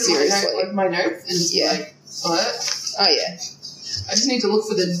can open my note and just be like, what? Oh, yeah. I just need to look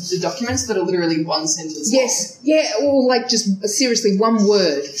for the documents that are literally one sentence Yes. Yeah, or like just seriously one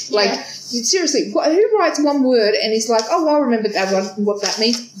word. Like, seriously, who writes one word and is like, oh, I'll remember that what that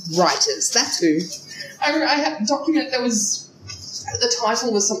means? Writers. That's who. I had a document that was, the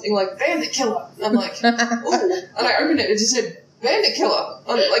title was something like Bandit Killer. And I'm like, ooh. And I opened it, it just said Bandit Killer.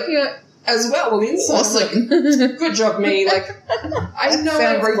 I'm like, as well on the inside. Awesome. Like, good job, me. Like, I know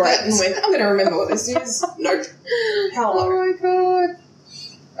I wrote that and went, I'm going to remember what this is. Nope. Hello. Oh my god.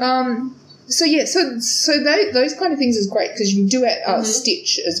 So those kind of things is great because you can do it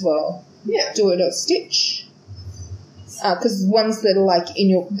Stitch as well. Yeah. Do it at Stitch. Because ones that are like in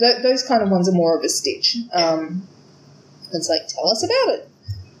your those kind of ones are more of a Stitch. It's like, tell us about it.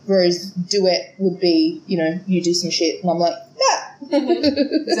 Whereas duet would be, you know, you do some shit and I'm like, yeah.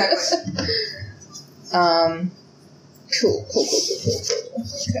 Exactly. Cool.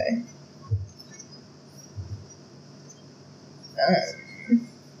 Okay.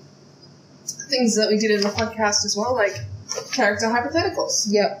 Things that we did in the podcast as well, like character hypotheticals.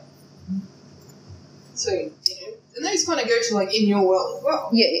 Yep. So, you know, and those kind of go to like in your world as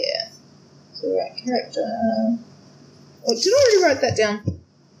well. Yeah. So, right, character. Oh, did I already write that down?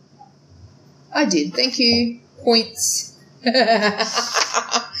 I did. Thank you. Points.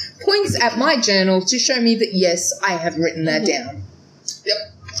 Points at my journal to show me that, yes, I have written that down. Yep.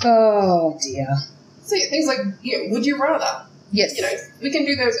 Oh, dear. So, things like, you know, would you rather? Yes. You know, we can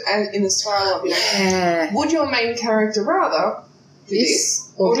do those in the style of, you know, would your main character rather do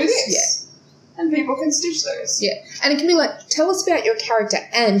this or do this? Yeah. And people can stitch those. Yeah. And it can be like, tell us about your character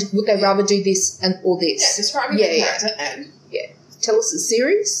and would they rather do this or this? Yeah, describe your character and. Yeah. Tell us the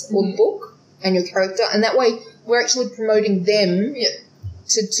series or the book and your character, and that way we're actually promoting them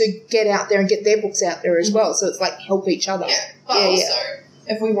to get out there and get their books out there as well. So it's like help each other. Yeah. But also,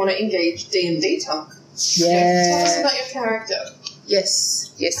 if we want to engage D&D talk, tell us about your character.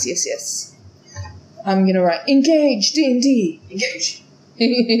 Yes. I'm going to write, engage, D&D. Engage.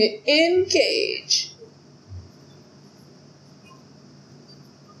 Engage.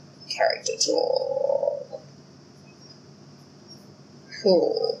 Character talk.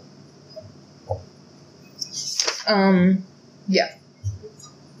 Cool. Yeah.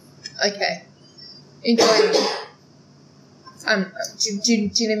 Okay. Enjoy. Do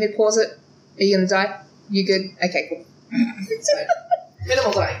you need me to pause it? Are you going to die? You good? Okay, cool. So,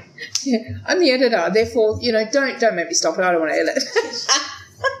 minimal dying. Yeah, I'm the editor, therefore, you know, don't make me stop it. I don't want to edit.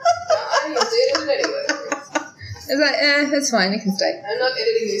 I need to edit it anyway. It's like, it's fine, you can stay. I'm not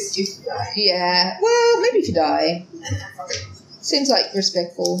editing this if you die. Yeah, well, maybe if you die. Seems like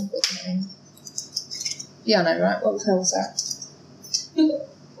respectful. Yeah, I know, right? What the hell was that?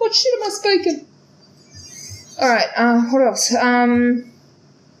 What shit am I speaking? Alright, what else?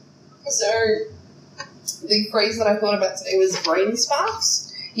 So, the phrase that I thought about today was brain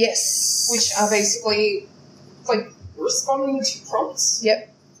sparks. Yes. Which are basically, like, responding to prompts. Yep.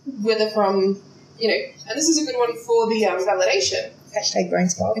 Whether from, you know, and this is a good one for the validation. Hashtag brain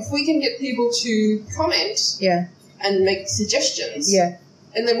spark. If we can get people to comment and make suggestions,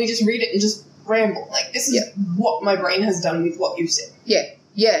 and then we just read it and just ramble. Like, this is what my brain has done with what you've said.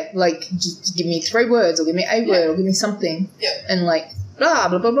 Yeah, like, just give me 3 words, or give me a word, or give me something. And, like, blah,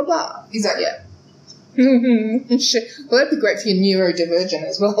 blah, blah, blah, blah. Exactly. Shit. Well, that'd be great for your neurodivergent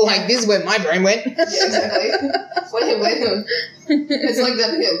as well. Like, this is where my brain went. Yeah, exactly. Where it's like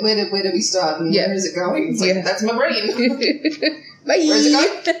that, where do we start and where is it going? It's like, that's my brain. Bye. Where's it going?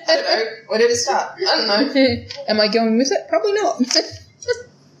 I don't know. Where did it start? I don't know. Am I going with it? Probably not.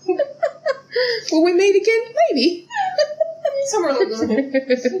 Will we meet again? Maybe. Somewhere along the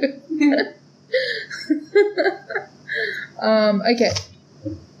line. Okay.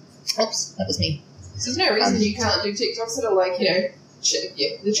 Oops, that was me. So there's no reason you can't do TikToks that are like, you know,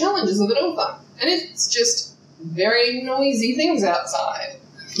 the challenges of it all fun. And it's just very noisy things outside.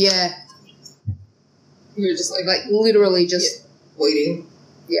 Yeah. You're just like literally just waiting.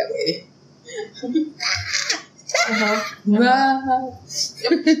 Yeah. Waiting. Wow. Yep.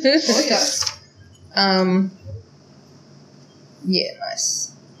 Oh, yeah. Yeah,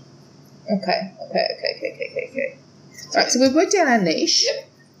 nice. Okay. Alright, so we've worked out our niche. Yep.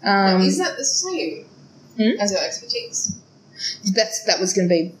 Now, is that the same as our expertise? That was going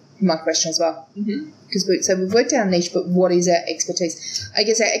to be my question as well. Because we've worked out niche, but what is our expertise? I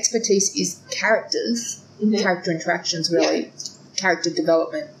guess our expertise is characters, character interactions, really, character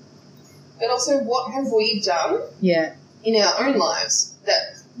development. But also, what have we done in our own lives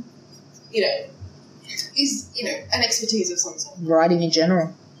that, is, an expertise of some sort? Writing in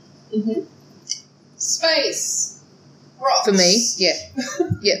general. Space. Rocks. For me, yeah.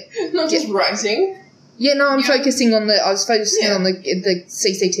 Not just writing. Yeah, no, I was focusing on the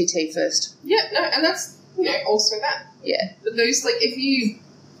CCTT first. Yeah, no, and that's, also that. Yeah. But those,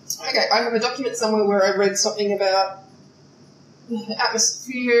 I have a document somewhere where I read something about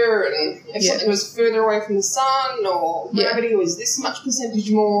atmosphere and if something was further away from the sun or gravity was this much percentage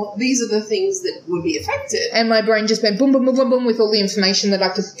more, these are the things that would be affected. And my brain just went boom, boom, boom, boom, boom with all the information that I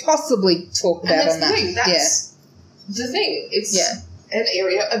could possibly talk about on that. That's the thing. It's an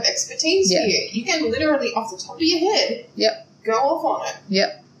area of expertise for you. You can literally, off the top of your head, go off on it.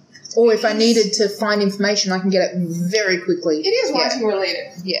 Yep. Or if I needed to find information, I can get it very quickly. It is writing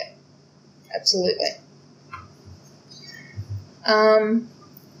related. Yeah. Absolutely.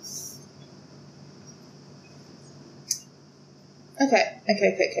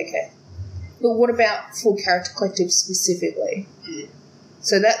 Okay. But what about for Character Collective specifically?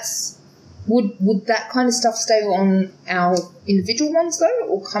 So that's would that kind of stuff stay on our individual ones though,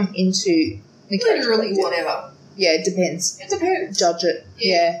 or come into the literally whatever? Yeah, it depends. It depends. Judge it.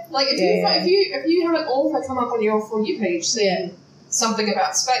 Yeah. Like if you have it all come up on your For You page saying something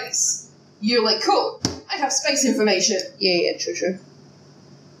about space, you're like, cool, I have space information. Yeah, true.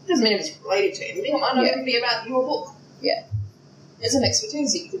 Doesn't mean it's related to anything. It might not even be about your book. Yeah. It's an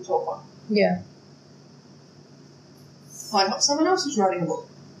expertise that you can talk on. Yeah. Might help someone else who's writing a book.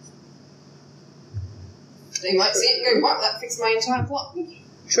 They might see it and go, wow, that fixed my entire plot.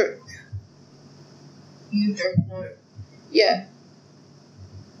 True. You don't know. Yeah.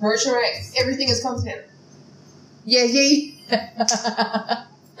 Rosharek, everything is content. Yeah.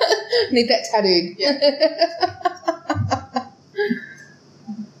 Need that tattooed. Yeah.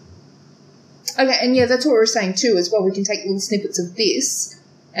 Okay, and that's what we were saying too as well. We can take little snippets of this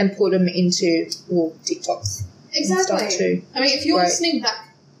and put them into TikToks. Exactly. And stuff too. I mean, if you're listening back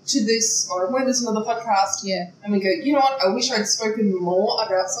to this or we're listening to the podcast and we go, you know what, I wish I'd spoken more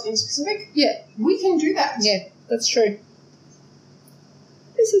about something specific. Yeah. We can do that. Yeah, that's true.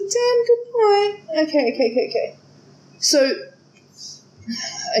 That's a damn good point. Okay. So,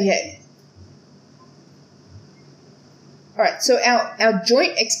 Alright, so our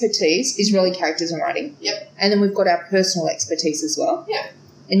joint expertise is really characters and writing. Yep. And then we've got our personal expertise as well. Yeah.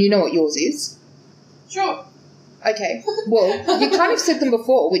 And you know what yours is. Sure. Okay. Well, you kind of said them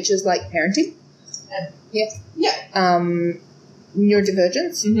before, which is like parenting. Yeah.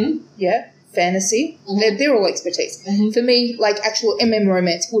 Neurodivergence. Mm-hmm. Yeah. Fantasy. Mm-hmm. They're all expertise. Mm-hmm. For me, like actual MM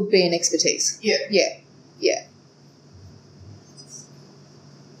romance would be an expertise. Yeah. Yeah.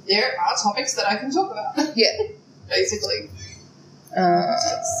 There are topics that I can talk about. Yeah. Basically.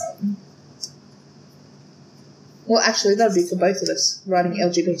 Well, actually, that would be for both of us. Writing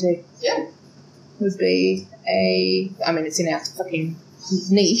LGBT. Yeah. Would be it's in our fucking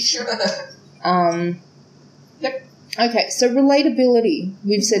niche. Yep. Okay, so relatability.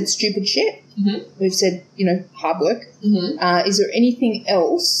 We've said stupid shit. Mm-hmm. We've said, hard work. Mm-hmm. Is there anything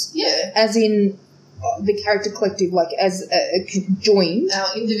else? Yeah. As in the Character Collective, like as a joined?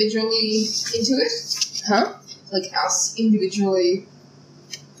 Our individually into it? Huh? Like us individually,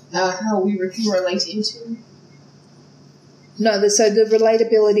 how we can relate into? No, so the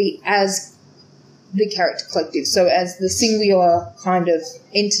relatability as the Character Collective. So as the singular kind of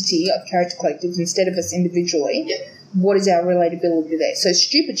entity of Character Collective instead of us individually. Yeah. What is our relatability there? So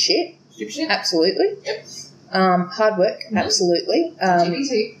stupid shit. Absolutely. Yep. Hard work. Mm-hmm. Absolutely.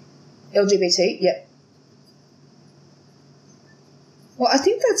 LGBT. Yep. Well, I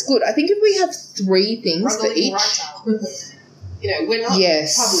think that's good. I think if we have 3 things for each... we're not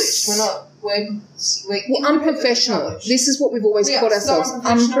published. We're unprofessional. Published. This is what we've always called ourselves.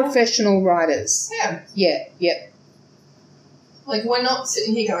 Unprofessional writers. Yeah. Yeah. Like, we're not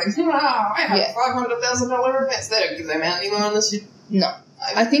sitting here going, I have $500,000 events. They don't give them out anymore on this. No.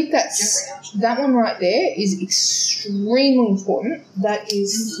 I think that one right there is extremely important. That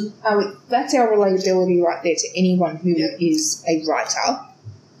is, that's our relatability right there to anyone who is a writer.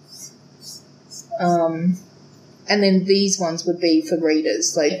 And then these ones would be for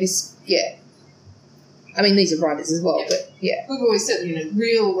readers. Like this, I mean, these are writers as well, but We've always said,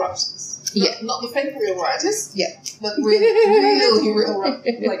 real writers. Not the fake real writers. Yeah. But real writers.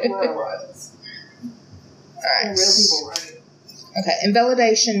 Like real writers. All right. Real people writing. Okay, and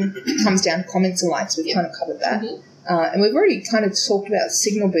validation comes down to comments and likes. We've kind of covered that. And we've already kind of talked about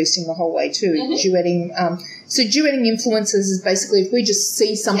signal boosting the whole way too, duetting. So duetting influencers is basically if we just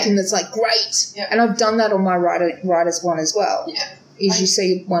see something that's like great, and I've done that on my writers one as well. You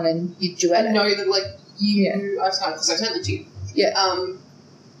see one and you duet it. I know that like I've done because I sent it to you.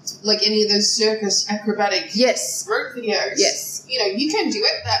 Like any of those circus acrobatic rope videos. You know, you can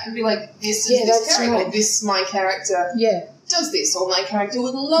duet that and be like, this is this character, this is my character. Does this, or my character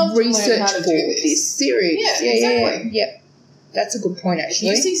would love to learn how to do this series. Exactly. That's a good point, actually.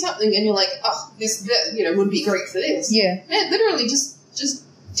 If you see something and you're like, oh, this would be great for this. Man, literally just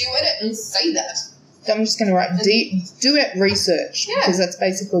duet it and say that. So I'm just going to write duet research because that's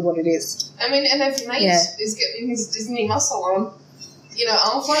basically what it is. I mean, and if Nate is getting his Disney muscle on, you know,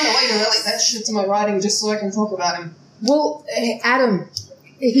 I'll find a way to relate that shit to my writing just so I can talk about him. Well, Adam,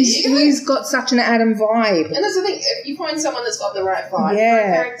 he's got such an Adam vibe. And that's the thing, if you find someone that's got the right vibe for a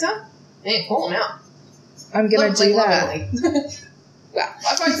character, man, call him out. I'm going to do that. Well, if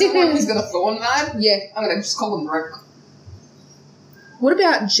I find someone who's got a Thorn vibe, I'm going to just call them broke. What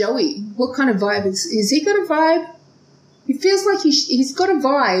about Joey? What kind of vibe is he got a vibe? He feels like he's got a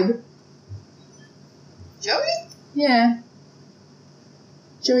vibe. Joey? Yeah.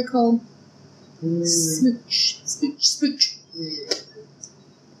 Joey Cole. Smooch.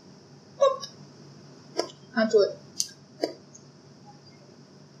 Boop. Can't do it.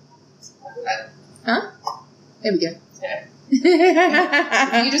 Huh? There we go.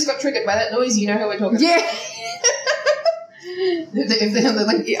 If you just got triggered by that noise, you know who we're talking about. If they're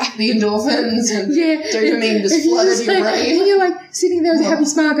like the endorphins and dopamine just flooded your brain. And you're like sitting there with a happy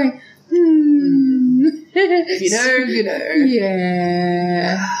smile going, If you know, you know.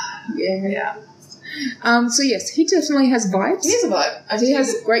 Yeah. So yes, he definitely has vibes. He has a vibe. He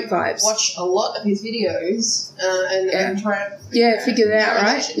has great vibes. Watch a lot of his videos and try to figure it out,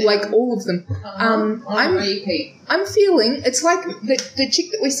 right? Like all of them. I'm feeling it's like the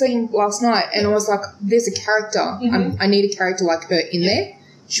chick that we seen last night, and I was like, "There's a character. I need a character like her in there."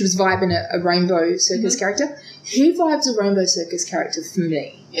 She was vibing a Rainbow Circus character. He vibes a Rainbow Circus character for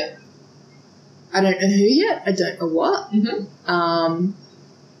me. I don't know who yet. I don't know what.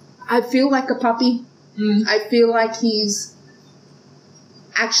 I feel like a puppy. I feel like he's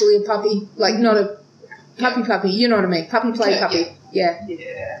actually a puppy. Like, not a puppy. You know what I mean? Puppy play puppy. Yeah.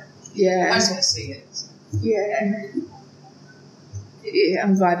 I just want to see it. Yeah,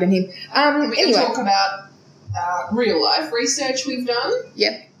 I'm vibing him. We can talk about real life research we've done.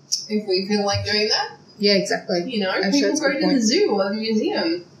 If we feel like doing that. Yeah, exactly. You know, people go to the zoo or the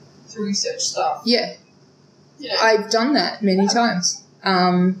museum to research stuff. You know, I've done that many times.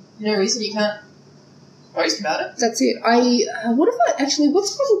 No reason you can't post about it. That's it.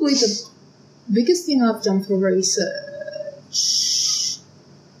 What's probably the biggest thing I've done for research?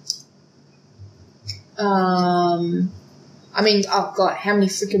 I mean, oh God, how many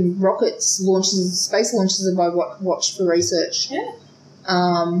freaking space launches have I watched for research?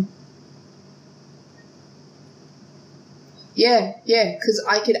 Because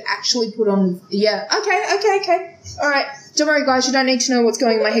I could actually put on... Okay. All right. Don't worry, guys. You don't need to know what's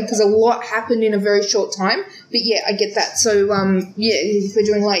going in my head because a lot happened in a very short time. But, yeah, I get that. So, if we're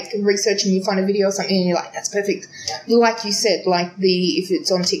doing, like, research and you find a video or something and you're like, that's perfect. Like you said, like, if it's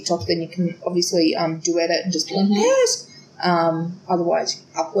on TikTok, then you can obviously duet it and just be like, yes. Otherwise,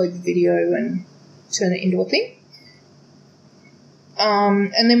 upload the video and turn it into a thing.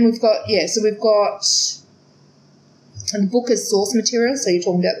 And then we've got... And the book is source material, so you're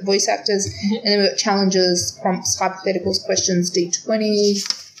talking about the voice actors. And then we've got challenges, prompts, hypotheticals, questions, D20.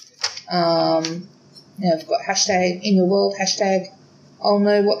 We've got hashtag in your world, hashtag I'll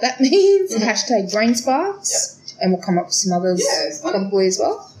know what that means, hashtag brain sparks. And we'll come up with some others probably as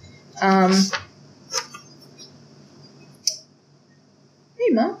well. Hey,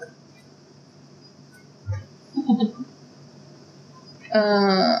 Mark.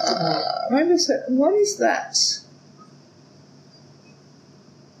 What is that?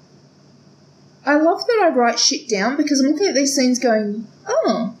 I love that I write shit down because I'm looking at these scenes going,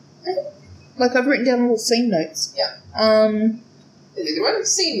 like I've written down little scene notes.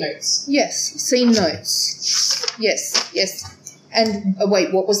 Scene notes. Yes, scene notes. Yes. And,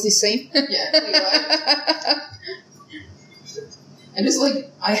 wait, what was this scene? And it's like,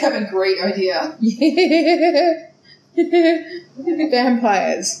 I have a great idea.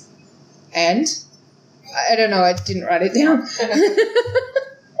 Vampires. And? I don't know, I didn't write it down.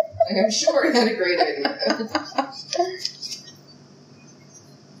 I'm sure he had a great idea.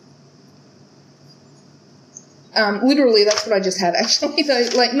 Literally, that's what I just had, actually. Though,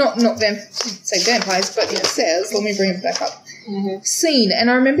 like, not say vampires, but it says, let me bring it back up. scene, and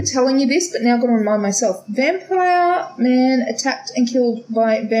I remember telling you this, but now I've got to remind myself. Vampire man attacked and killed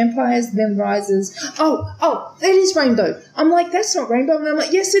by vampires, then rises. Oh, that is Rainbow. I'm like, that's not Rainbow, and I'm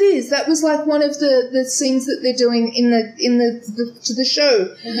like, yes, it is. That was like one of the scenes that they're doing in the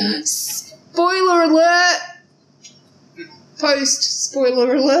show. Spoiler alert. Post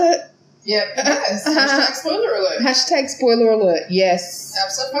spoiler alert. Yep. Yes. Hashtag spoiler alert. Hashtag spoiler alert. Yes.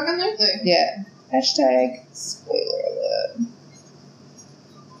 Absolutely. Yeah. Hashtag spoiler alert.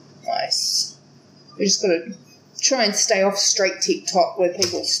 Nice. We just got to try and stay off straight TikTok where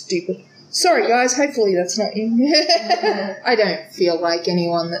people are stupid. Sorry, guys. Hopefully that's not you. I don't feel like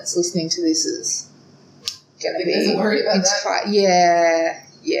anyone that's listening to this is going to be worried about that. Yeah.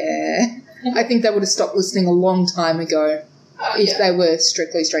 I think they would have stopped listening a long time ago if they were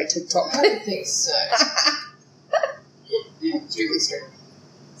strictly straight TikTok. I don't think so. Strictly straight.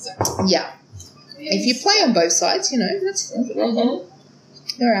 So. Yeah. If you play on both sides, that's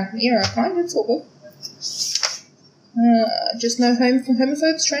you're fine. It's all good. Just no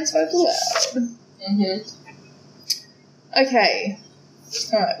homophobes, transphobes allowed. Okay.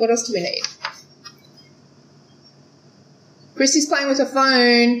 All right. What else do we need? Christy's playing with her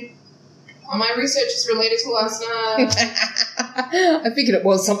phone. All my research is related to last night. I figured it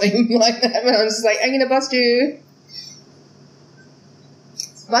was something like that, but I was just like, I'm going to bust you.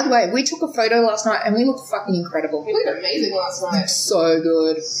 By the way, we took a photo last night and we looked fucking incredible. We looked amazing last night. So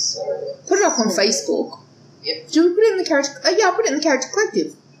good. Put it up on Facebook. Yep. Do we put it in the character? Yeah, I'll put it in the Character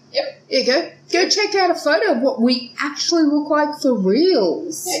Collective. Yep. There you go. Go check out a photo of what we actually look like for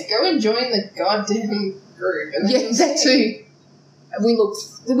reals. Yeah, go and join the goddamn group. Yeah, that too. We look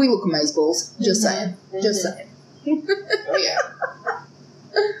amazeballs. Just saying. Just saying. Oh yeah.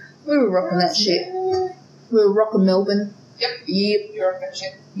 We were rocking that shit. We were rocking Melbourne. Yep. You're rocking that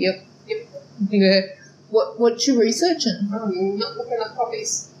shit. Yep. Yeah. What you researching? I'm not looking at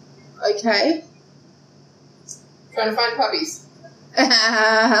puppies. Okay. Trying to find puppies.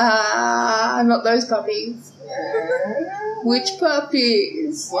 Not those puppies. Which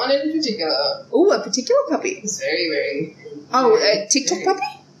puppies? One in particular. Oh, a particular puppy. It's very, very... Oh, a TikTok puppy?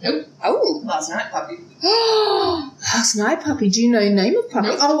 Nope. Oh. Last night puppy. Last night puppy. Do you know the name of puppy?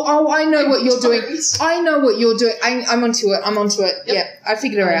 Nope. Oh, I know what you're doing. I know what you're doing. I'm onto it. Yep. Yeah, I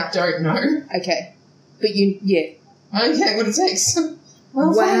figured her out. I don't know. Okay. But yeah. I don't care what it takes.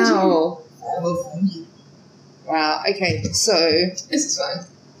 Wow. I will find you. Wow. Okay, so... This is fine.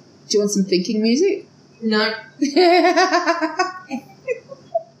 Do you want some thinking music? No. I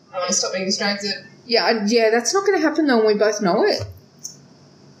want to stop being distracted. Yeah, that's not going to happen though when we both know it.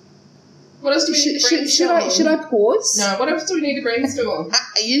 What else do we need to brainstorm? Should I pause? No, what else do we need to brainstorm?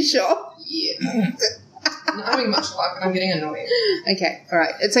 Are you sure? Yeah. I'm not having much luck and I'm getting annoyed. Okay,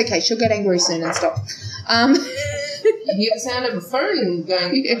 alright. It's okay. She'll get angry soon and stop. You hear the sound of a phone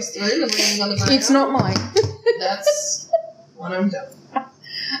going across the room and ringing on the phone. It's not mine. That's when I'm done.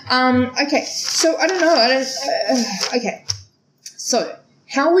 Okay, so I don't know. Okay, so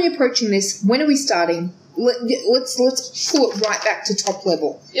how are we approaching this? When are we starting? Let's pull it right back to top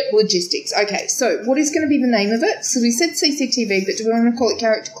level. Yep. Logistics. Okay, so what is going to be the name of it? So we said CCTV, but do we want to call it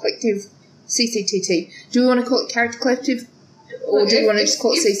Character Collective CCTT? Do we want to call it Character Collective, or do we want to just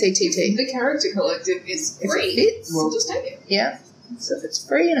call it CCTT? If the Character Collective is free, if it fits, we'll just take it. Yeah. So if it's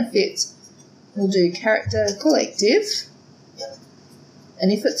free and it fits, we'll do Character Collective.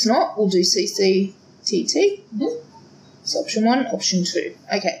 And if it's not, we'll do CCTT. Mm-hmm. So option 1, option 2.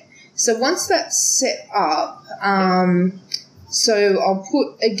 Okay. So once that's set up, so I'll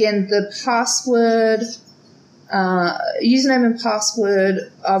put, again, the password, username and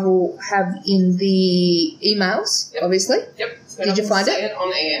password I will have in the emails, obviously. Yep. So did you find it?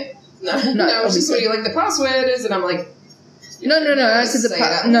 On air. No, I was just what like the password is, and I'm like... No, I said the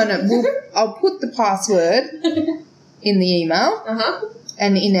I'll put the password in the email. Uh-huh.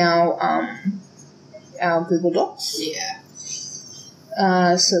 And in our Google Docs. Yeah.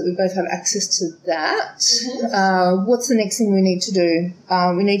 So we both have access to that. Mm-hmm. What's the next thing we need to do?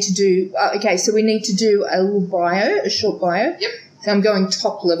 We need to do... so we need to do a little bio, a short bio. Yep. So I'm going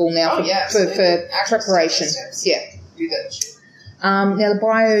top level now for preparation. Yeah. Do that shit. Now the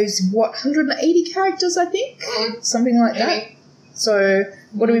bio's, 180 characters, I think? Mm-hmm. Something like that. So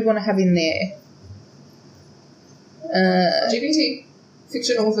what do we want to have in there? LGBT.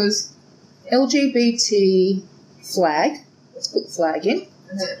 Fiction authors. LGBT flag. Let's put the flag in.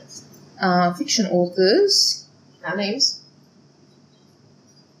 Mm-hmm. Fiction authors. Our names.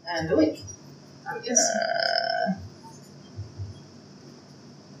 And the link. Yes.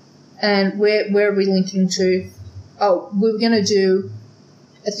 And where are we linking to? Oh, we were going to do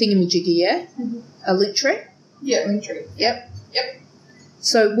a thingamajiggy, yeah? Mm-hmm. A link tree? Yeah, link tree. Yep.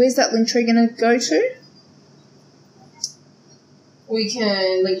 So where's that link tree going to go to? We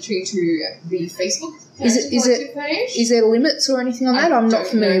can link to the Facebook page. Is there limits or anything on that? I'm not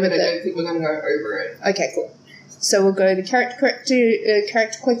familiar with it. I it. don't think we're going to go over it. Okay, cool. So we'll go to the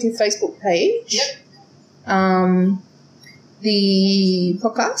Character Collective Facebook page. Yep. The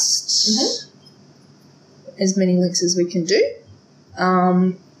podcast. As many links as we can do.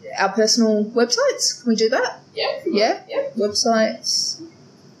 Our personal websites. Can we do that? Yeah. Yeah. Websites.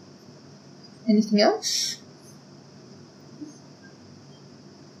 Anything else?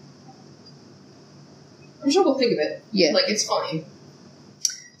 I'm sure we'll think of it. Yeah. Like, it's fine.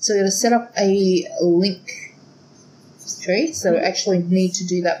 So we're going to set up a link tree. So we actually need to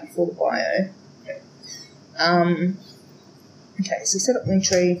do that before the bio. Okay, so set up link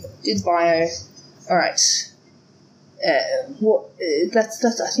tree, did bio. All right. That's.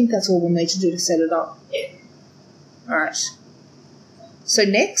 I think that's all we'll need to do to set it up. Yeah. All right. So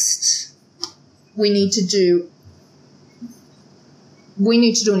next, we need to do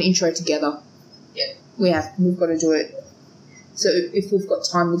an intro together. Yeah. We've got to do it. So if we've got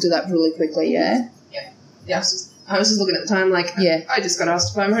time, we'll do that really quickly. Yeah. Yeah. Yeah. I was just looking at the time, like, yeah. I just got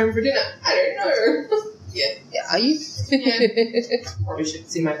asked if I'm home for dinner. I don't know. Yeah. Are you? Yeah. Probably should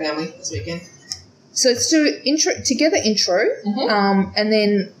see my family this weekend. So let's do intro, and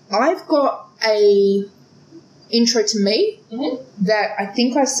then I've got a intro to me that I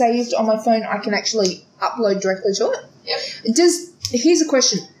think I saved on my phone. I can actually upload directly to it. Yep. Here's a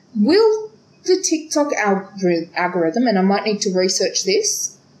question. Will the TikTok algorithm, and I might need to research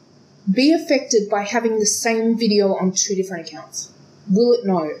this, be affected by having the same video on 2 different accounts? Will it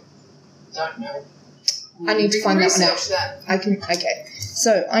know? Don't know. I need to find that one out. Okay.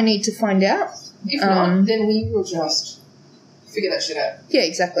 So I need to find out. If not, then we will just figure that shit out. Yeah,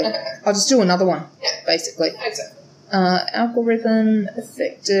 exactly. I'll just do another one, basically. Exactly. Algorithm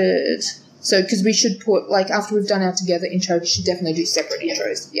affected. So, because we should put, like, after we've done our together intro, we should definitely do separate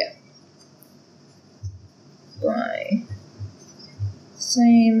intros. Yeah. By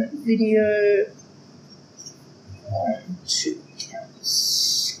same video on 2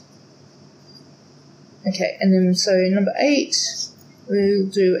 accounts. Okay, and then so number 8, we'll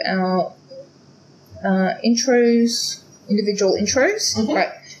do our intros, individual intros.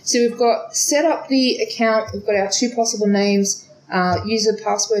 Right. So we've got set up the account, we've got our 2 possible names, user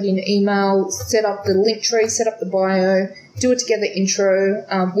password in email, set up the link tree, set up the bio, do a together intro,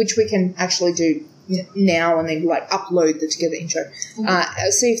 which we can actually do now and then like upload the together intro.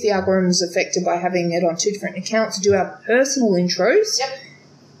 See if the algorithm is affected by having it on 2 different accounts, do our personal intros. Yep.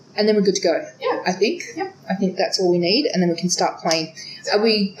 And then we're good to go. Yeah. I think. Yep. I think that's all we need, and then we can start playing.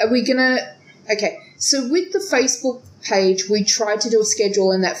 Exactly. Are we gonna? Okay. So with the Facebook page, we tried to do a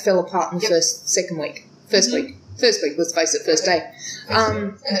schedule, and that fell apart in the first week. First week. Let's face it. First day.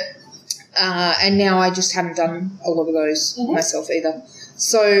 And now I just haven't done a lot of those myself either.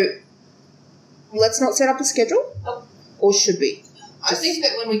 So let's not set up a schedule, or should we? I think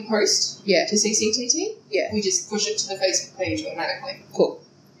that when we post to CCTT, we just push it to the Facebook page automatically. Cool.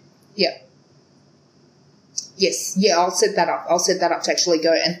 Yeah. Yes. Yeah, I'll set that up. I'll set that up to actually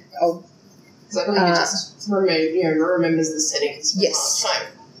go, and I'll... Because I believe it just remembers the settings from last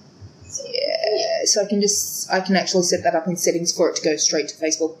time. So, so I can actually set that up in settings for it to go straight to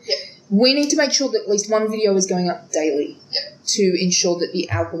Facebook. Yep. We need to make sure that at least one video is going up daily to ensure that the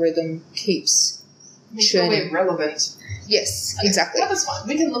algorithm keeps churning. We're relevant. Yes, exactly. That's fine.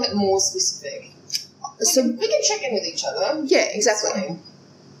 We can look at more specific. We can check in with each other. Yeah, exactly.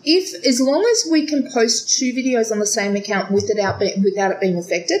 As long as we can post 2 videos on the same account without it being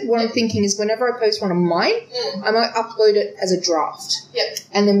affected, what I'm thinking is whenever I post one of mine, I might upload it as a draft. Yep.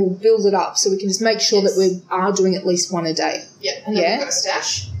 And then we'll build it up so we can just make sure that we are doing at least one a day. Yeah. And then we've got a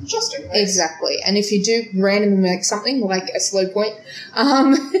stash just in case. Exactly. And if you do randomly make something like a slow point, you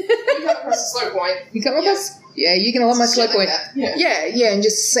come across a slow point. You come across. Yeah, you can love my slow point. Yeah, and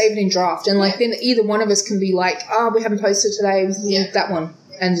just save it in draft. And then either one of us can be like, we haven't posted today, that one.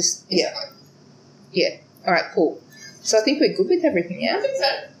 And just, Yeah. All right, cool. So I think we're good with everything, yeah? I think so.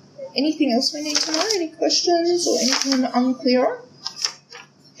 Anything else we need to know? Any questions or anything unclear on?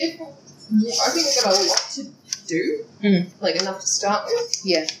 I think we've got a lot to do. Like enough to start with.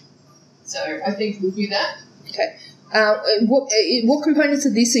 Yeah. So I think we'll do that. Okay. What components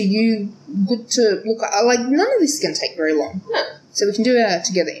of this are you good to look at? Like, none of this is going to take very long. No. So we can do a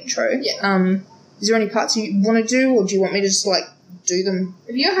together intro. Yeah. Is there any parts you want to do, or do you want me to just, do them?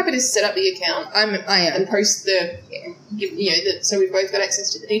 If you're happy to set up the account, I am. and post so we've both got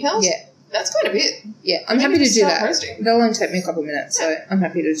access to the details. Yeah, that's kind of it. Yeah, I'm happy to do that. Posting. That'll only take me a couple of minutes, so I'm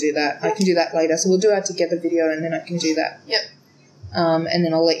happy to do that. I can do that later. So we'll do our together video, and then I can do that. Yep. and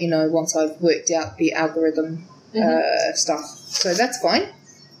then I'll let you know once I've worked out the algorithm stuff. So that's fine.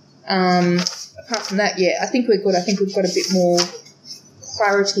 Apart from that, yeah, I think we're good. I think we've got a bit more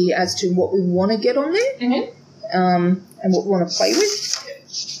clarity as to what we want to get on there, and what we want to play with.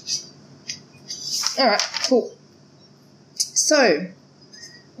 All right, cool. So,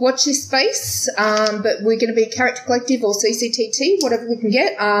 watch this space, but we're going to be Character Collective or CCTT, whatever we can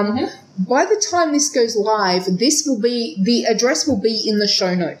get. By the time this goes live, the address will be in the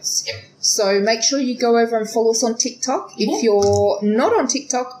show notes. Yep. So make sure you go over and follow us on TikTok. If you're not on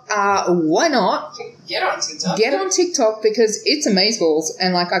TikTok, why not? Get on TikTok. Get on TikTok because it's amazeballs,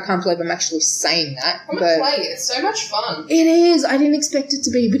 and like I can't believe I'm actually saying that. Come and play. It's so much fun. It is. I didn't expect it to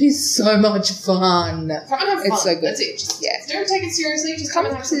be, but it's so much fun. Come and have fun. It's so good. That's it. Just don't take it seriously. Just come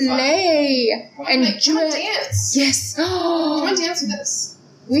and have some fun. Play. Come and dance. Yes. Come and dance with us.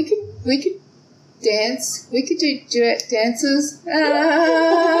 We could dance. We could do duet dances.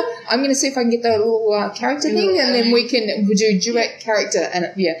 I'm going to see if I can get that little character thing, and then we can do duet character and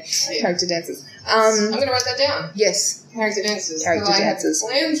character dances. I'm going to write that down. Yes. Character dances. Character dances.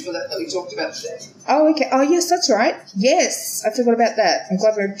 I have plans for that we talked about today. Oh, okay. Oh, yes, that's right. Yes. I forgot about that. I'm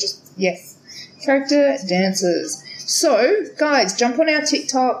glad we're yes. Character dances. So, guys, jump on our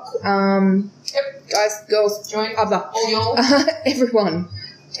TikTok. Guys, girls, join. All y'all. Everyone.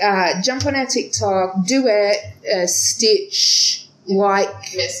 Jump on our TikTok, duet, stitch, like,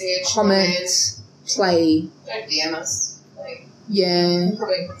 message, comment, play. Don't DM us.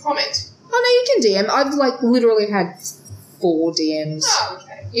 Probably comment. Oh, no, you can DM. I've, literally had 4 DMs. Oh,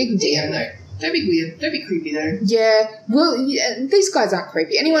 okay. You can DM, though. Don't be weird. Don't be creepy, though. Yeah. Well, these guys aren't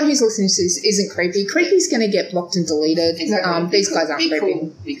creepy. Anyone who's listening to this isn't creepy. Creepy's going to get blocked and deleted. Exactly. These guys aren't creepy.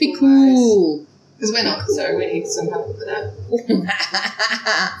 Cool. Be cool. Because we're not, so we need some help with that.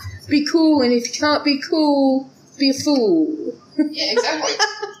 Be cool, and if you can't be cool, be a fool. Yeah, exactly.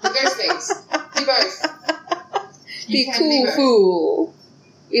 Those things. Be both. Be a cool fool.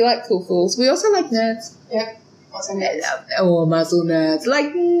 We like cool fools. We also like nerds. Yep. Muscle nerds. Oh, muscle nerds.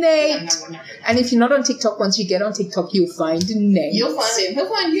 Like Nate. No. And if you're not on TikTok, once you get on TikTok, you'll find Nate. You'll find him. He'll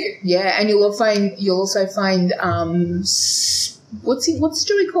find you. Yeah, and you'll also find what's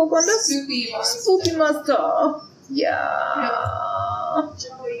Joey called, Glenda? Spoopy Master. Yeah.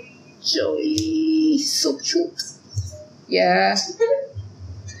 Joey Soup Choops. Yeah.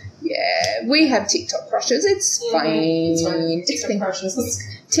 Yeah. We have TikTok crushes. It's fine. It's fine. TikTok crushes.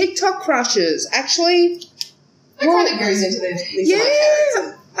 TikTok crushes. Actually, that kind of goes into these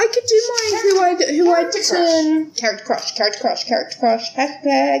characters. I could do mine who I turn character crush,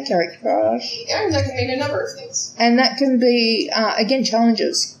 hashtag character crush. Yeah, and that can mean a number of things. And that can be again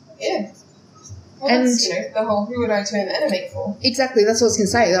challenges. Yeah. Well, and that's, the whole who would I turn animate for? Exactly, that's what I was going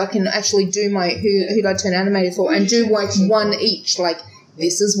to say. I can actually do my who'd I turn animated for and do one each. Like,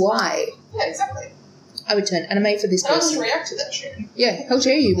 this is why. Yeah, exactly. I would turn anime for this I'll person. just react to that shit. Yeah, hell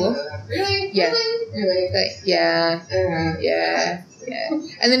yeah, you will. Really? Yeah. Really? Yeah. Yeah.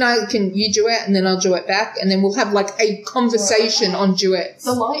 And then you duet, and then I'll duet back, and then we'll have a conversation on duets.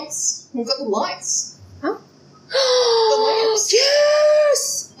 The lights. We've got the lights. Huh? The lamps.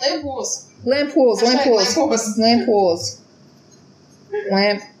 Yes! Lamp wars. Lamp wars.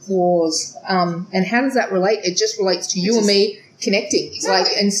 And how does that relate? It just relates to you and me connecting,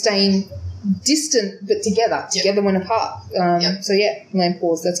 exactly. And staying distant but together when apart. So yeah, lamp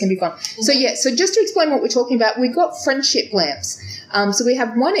wars. That's gonna be fun. Mm-hmm. So just to explain what we're talking about, we've got friendship lamps. So we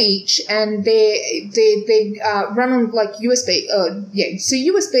have one each, and they run on USB. So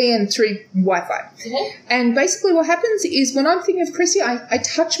USB and through Wi-Fi. Mm-hmm. And basically, what happens is when I'm thinking of Chrissy, I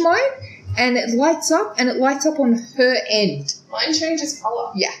touch mine, and it lights up, on her end. Mine changes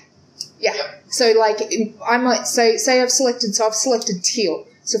color. Yeah. Yep. So I might say I've selected teal.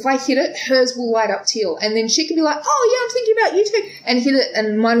 So if I hit it, hers will light up teal. And then she can be like, oh, yeah, I'm thinking about you too. And hit it,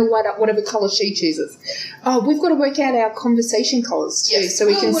 and mine will light up whatever colour she chooses. Oh, we've got to work out our conversation colours too, so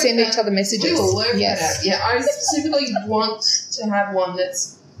we can send each other messages. We will work that out. Yeah, I specifically want to have one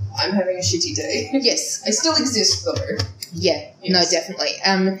that's, I'm having a shitty day. Yes. I still exist, though. Yeah, yes. No, definitely.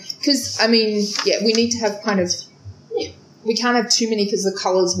 Because, we need to have kind of... We can't have too many because the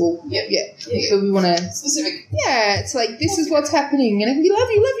colours will... Yeah. But we want to... Specific. Yeah, it's this is what's happening. And it can be love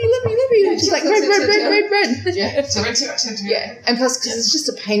you. It's just red. Yeah. And plus, because it's just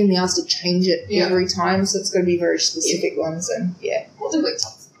a pain in the ass to change it every time, so it's got to be very specific ones. And, We'll do it.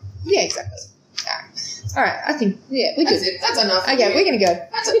 Yeah, exactly. All right, I think, we're good. That's it. That's enough. Okay, we're going to go.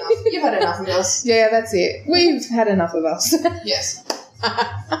 That's enough. You've had enough of us. Yeah, that's it. We've had enough of us. Yes.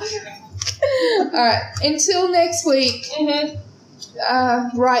 All right. Until next week.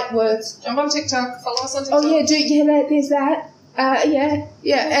 Mm-hmm. Right words. Jump on TikTok. Follow us on TikTok. Oh yeah, there's that.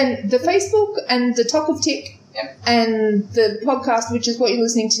 Yeah. And the Facebook and the Talk of Tick. Yep. And the podcast, which is what you're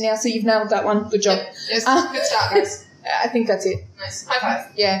listening to now, so you've nailed that one. Good job. Yep. Yes, good start, guys. I think that's it. Nice. High five.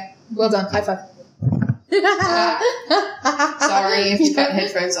 Yeah. Well done. High five. Sorry if you've got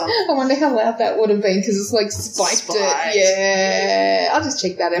headphones on. I wonder how loud that would have been because it's like spiked it. Yeah. I'll just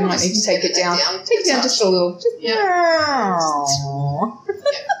check that. I might need to take it down. Take it down just a little. Yeah.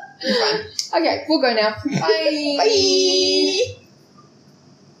 You're fine. Okay, we'll go now. Bye. Bye.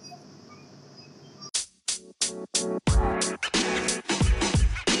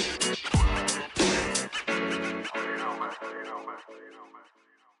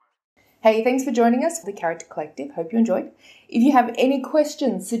 Hey, thanks for joining us for the Character Collective. Hope you enjoyed. If you have any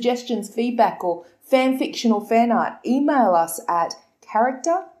questions, suggestions, feedback, or fan fiction or fan art, email us at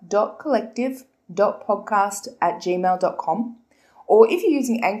character.collective.podcast@gmail.com. Or if you're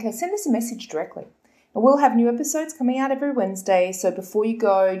using Anchor, send us a message directly. And we'll have new episodes coming out every Wednesday, so before you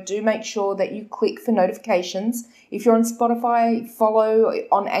go, do make sure that you click for notifications. If you're on Spotify, follow.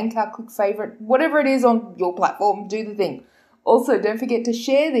 On Anchor, click favourite. Whatever it is on your platform, do the thing. Also, don't forget to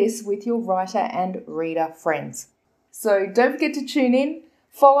share this with your writer and reader friends. So don't forget to tune in,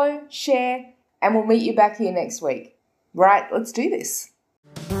 follow, share, and we'll meet you back here next week. Right, let's do this.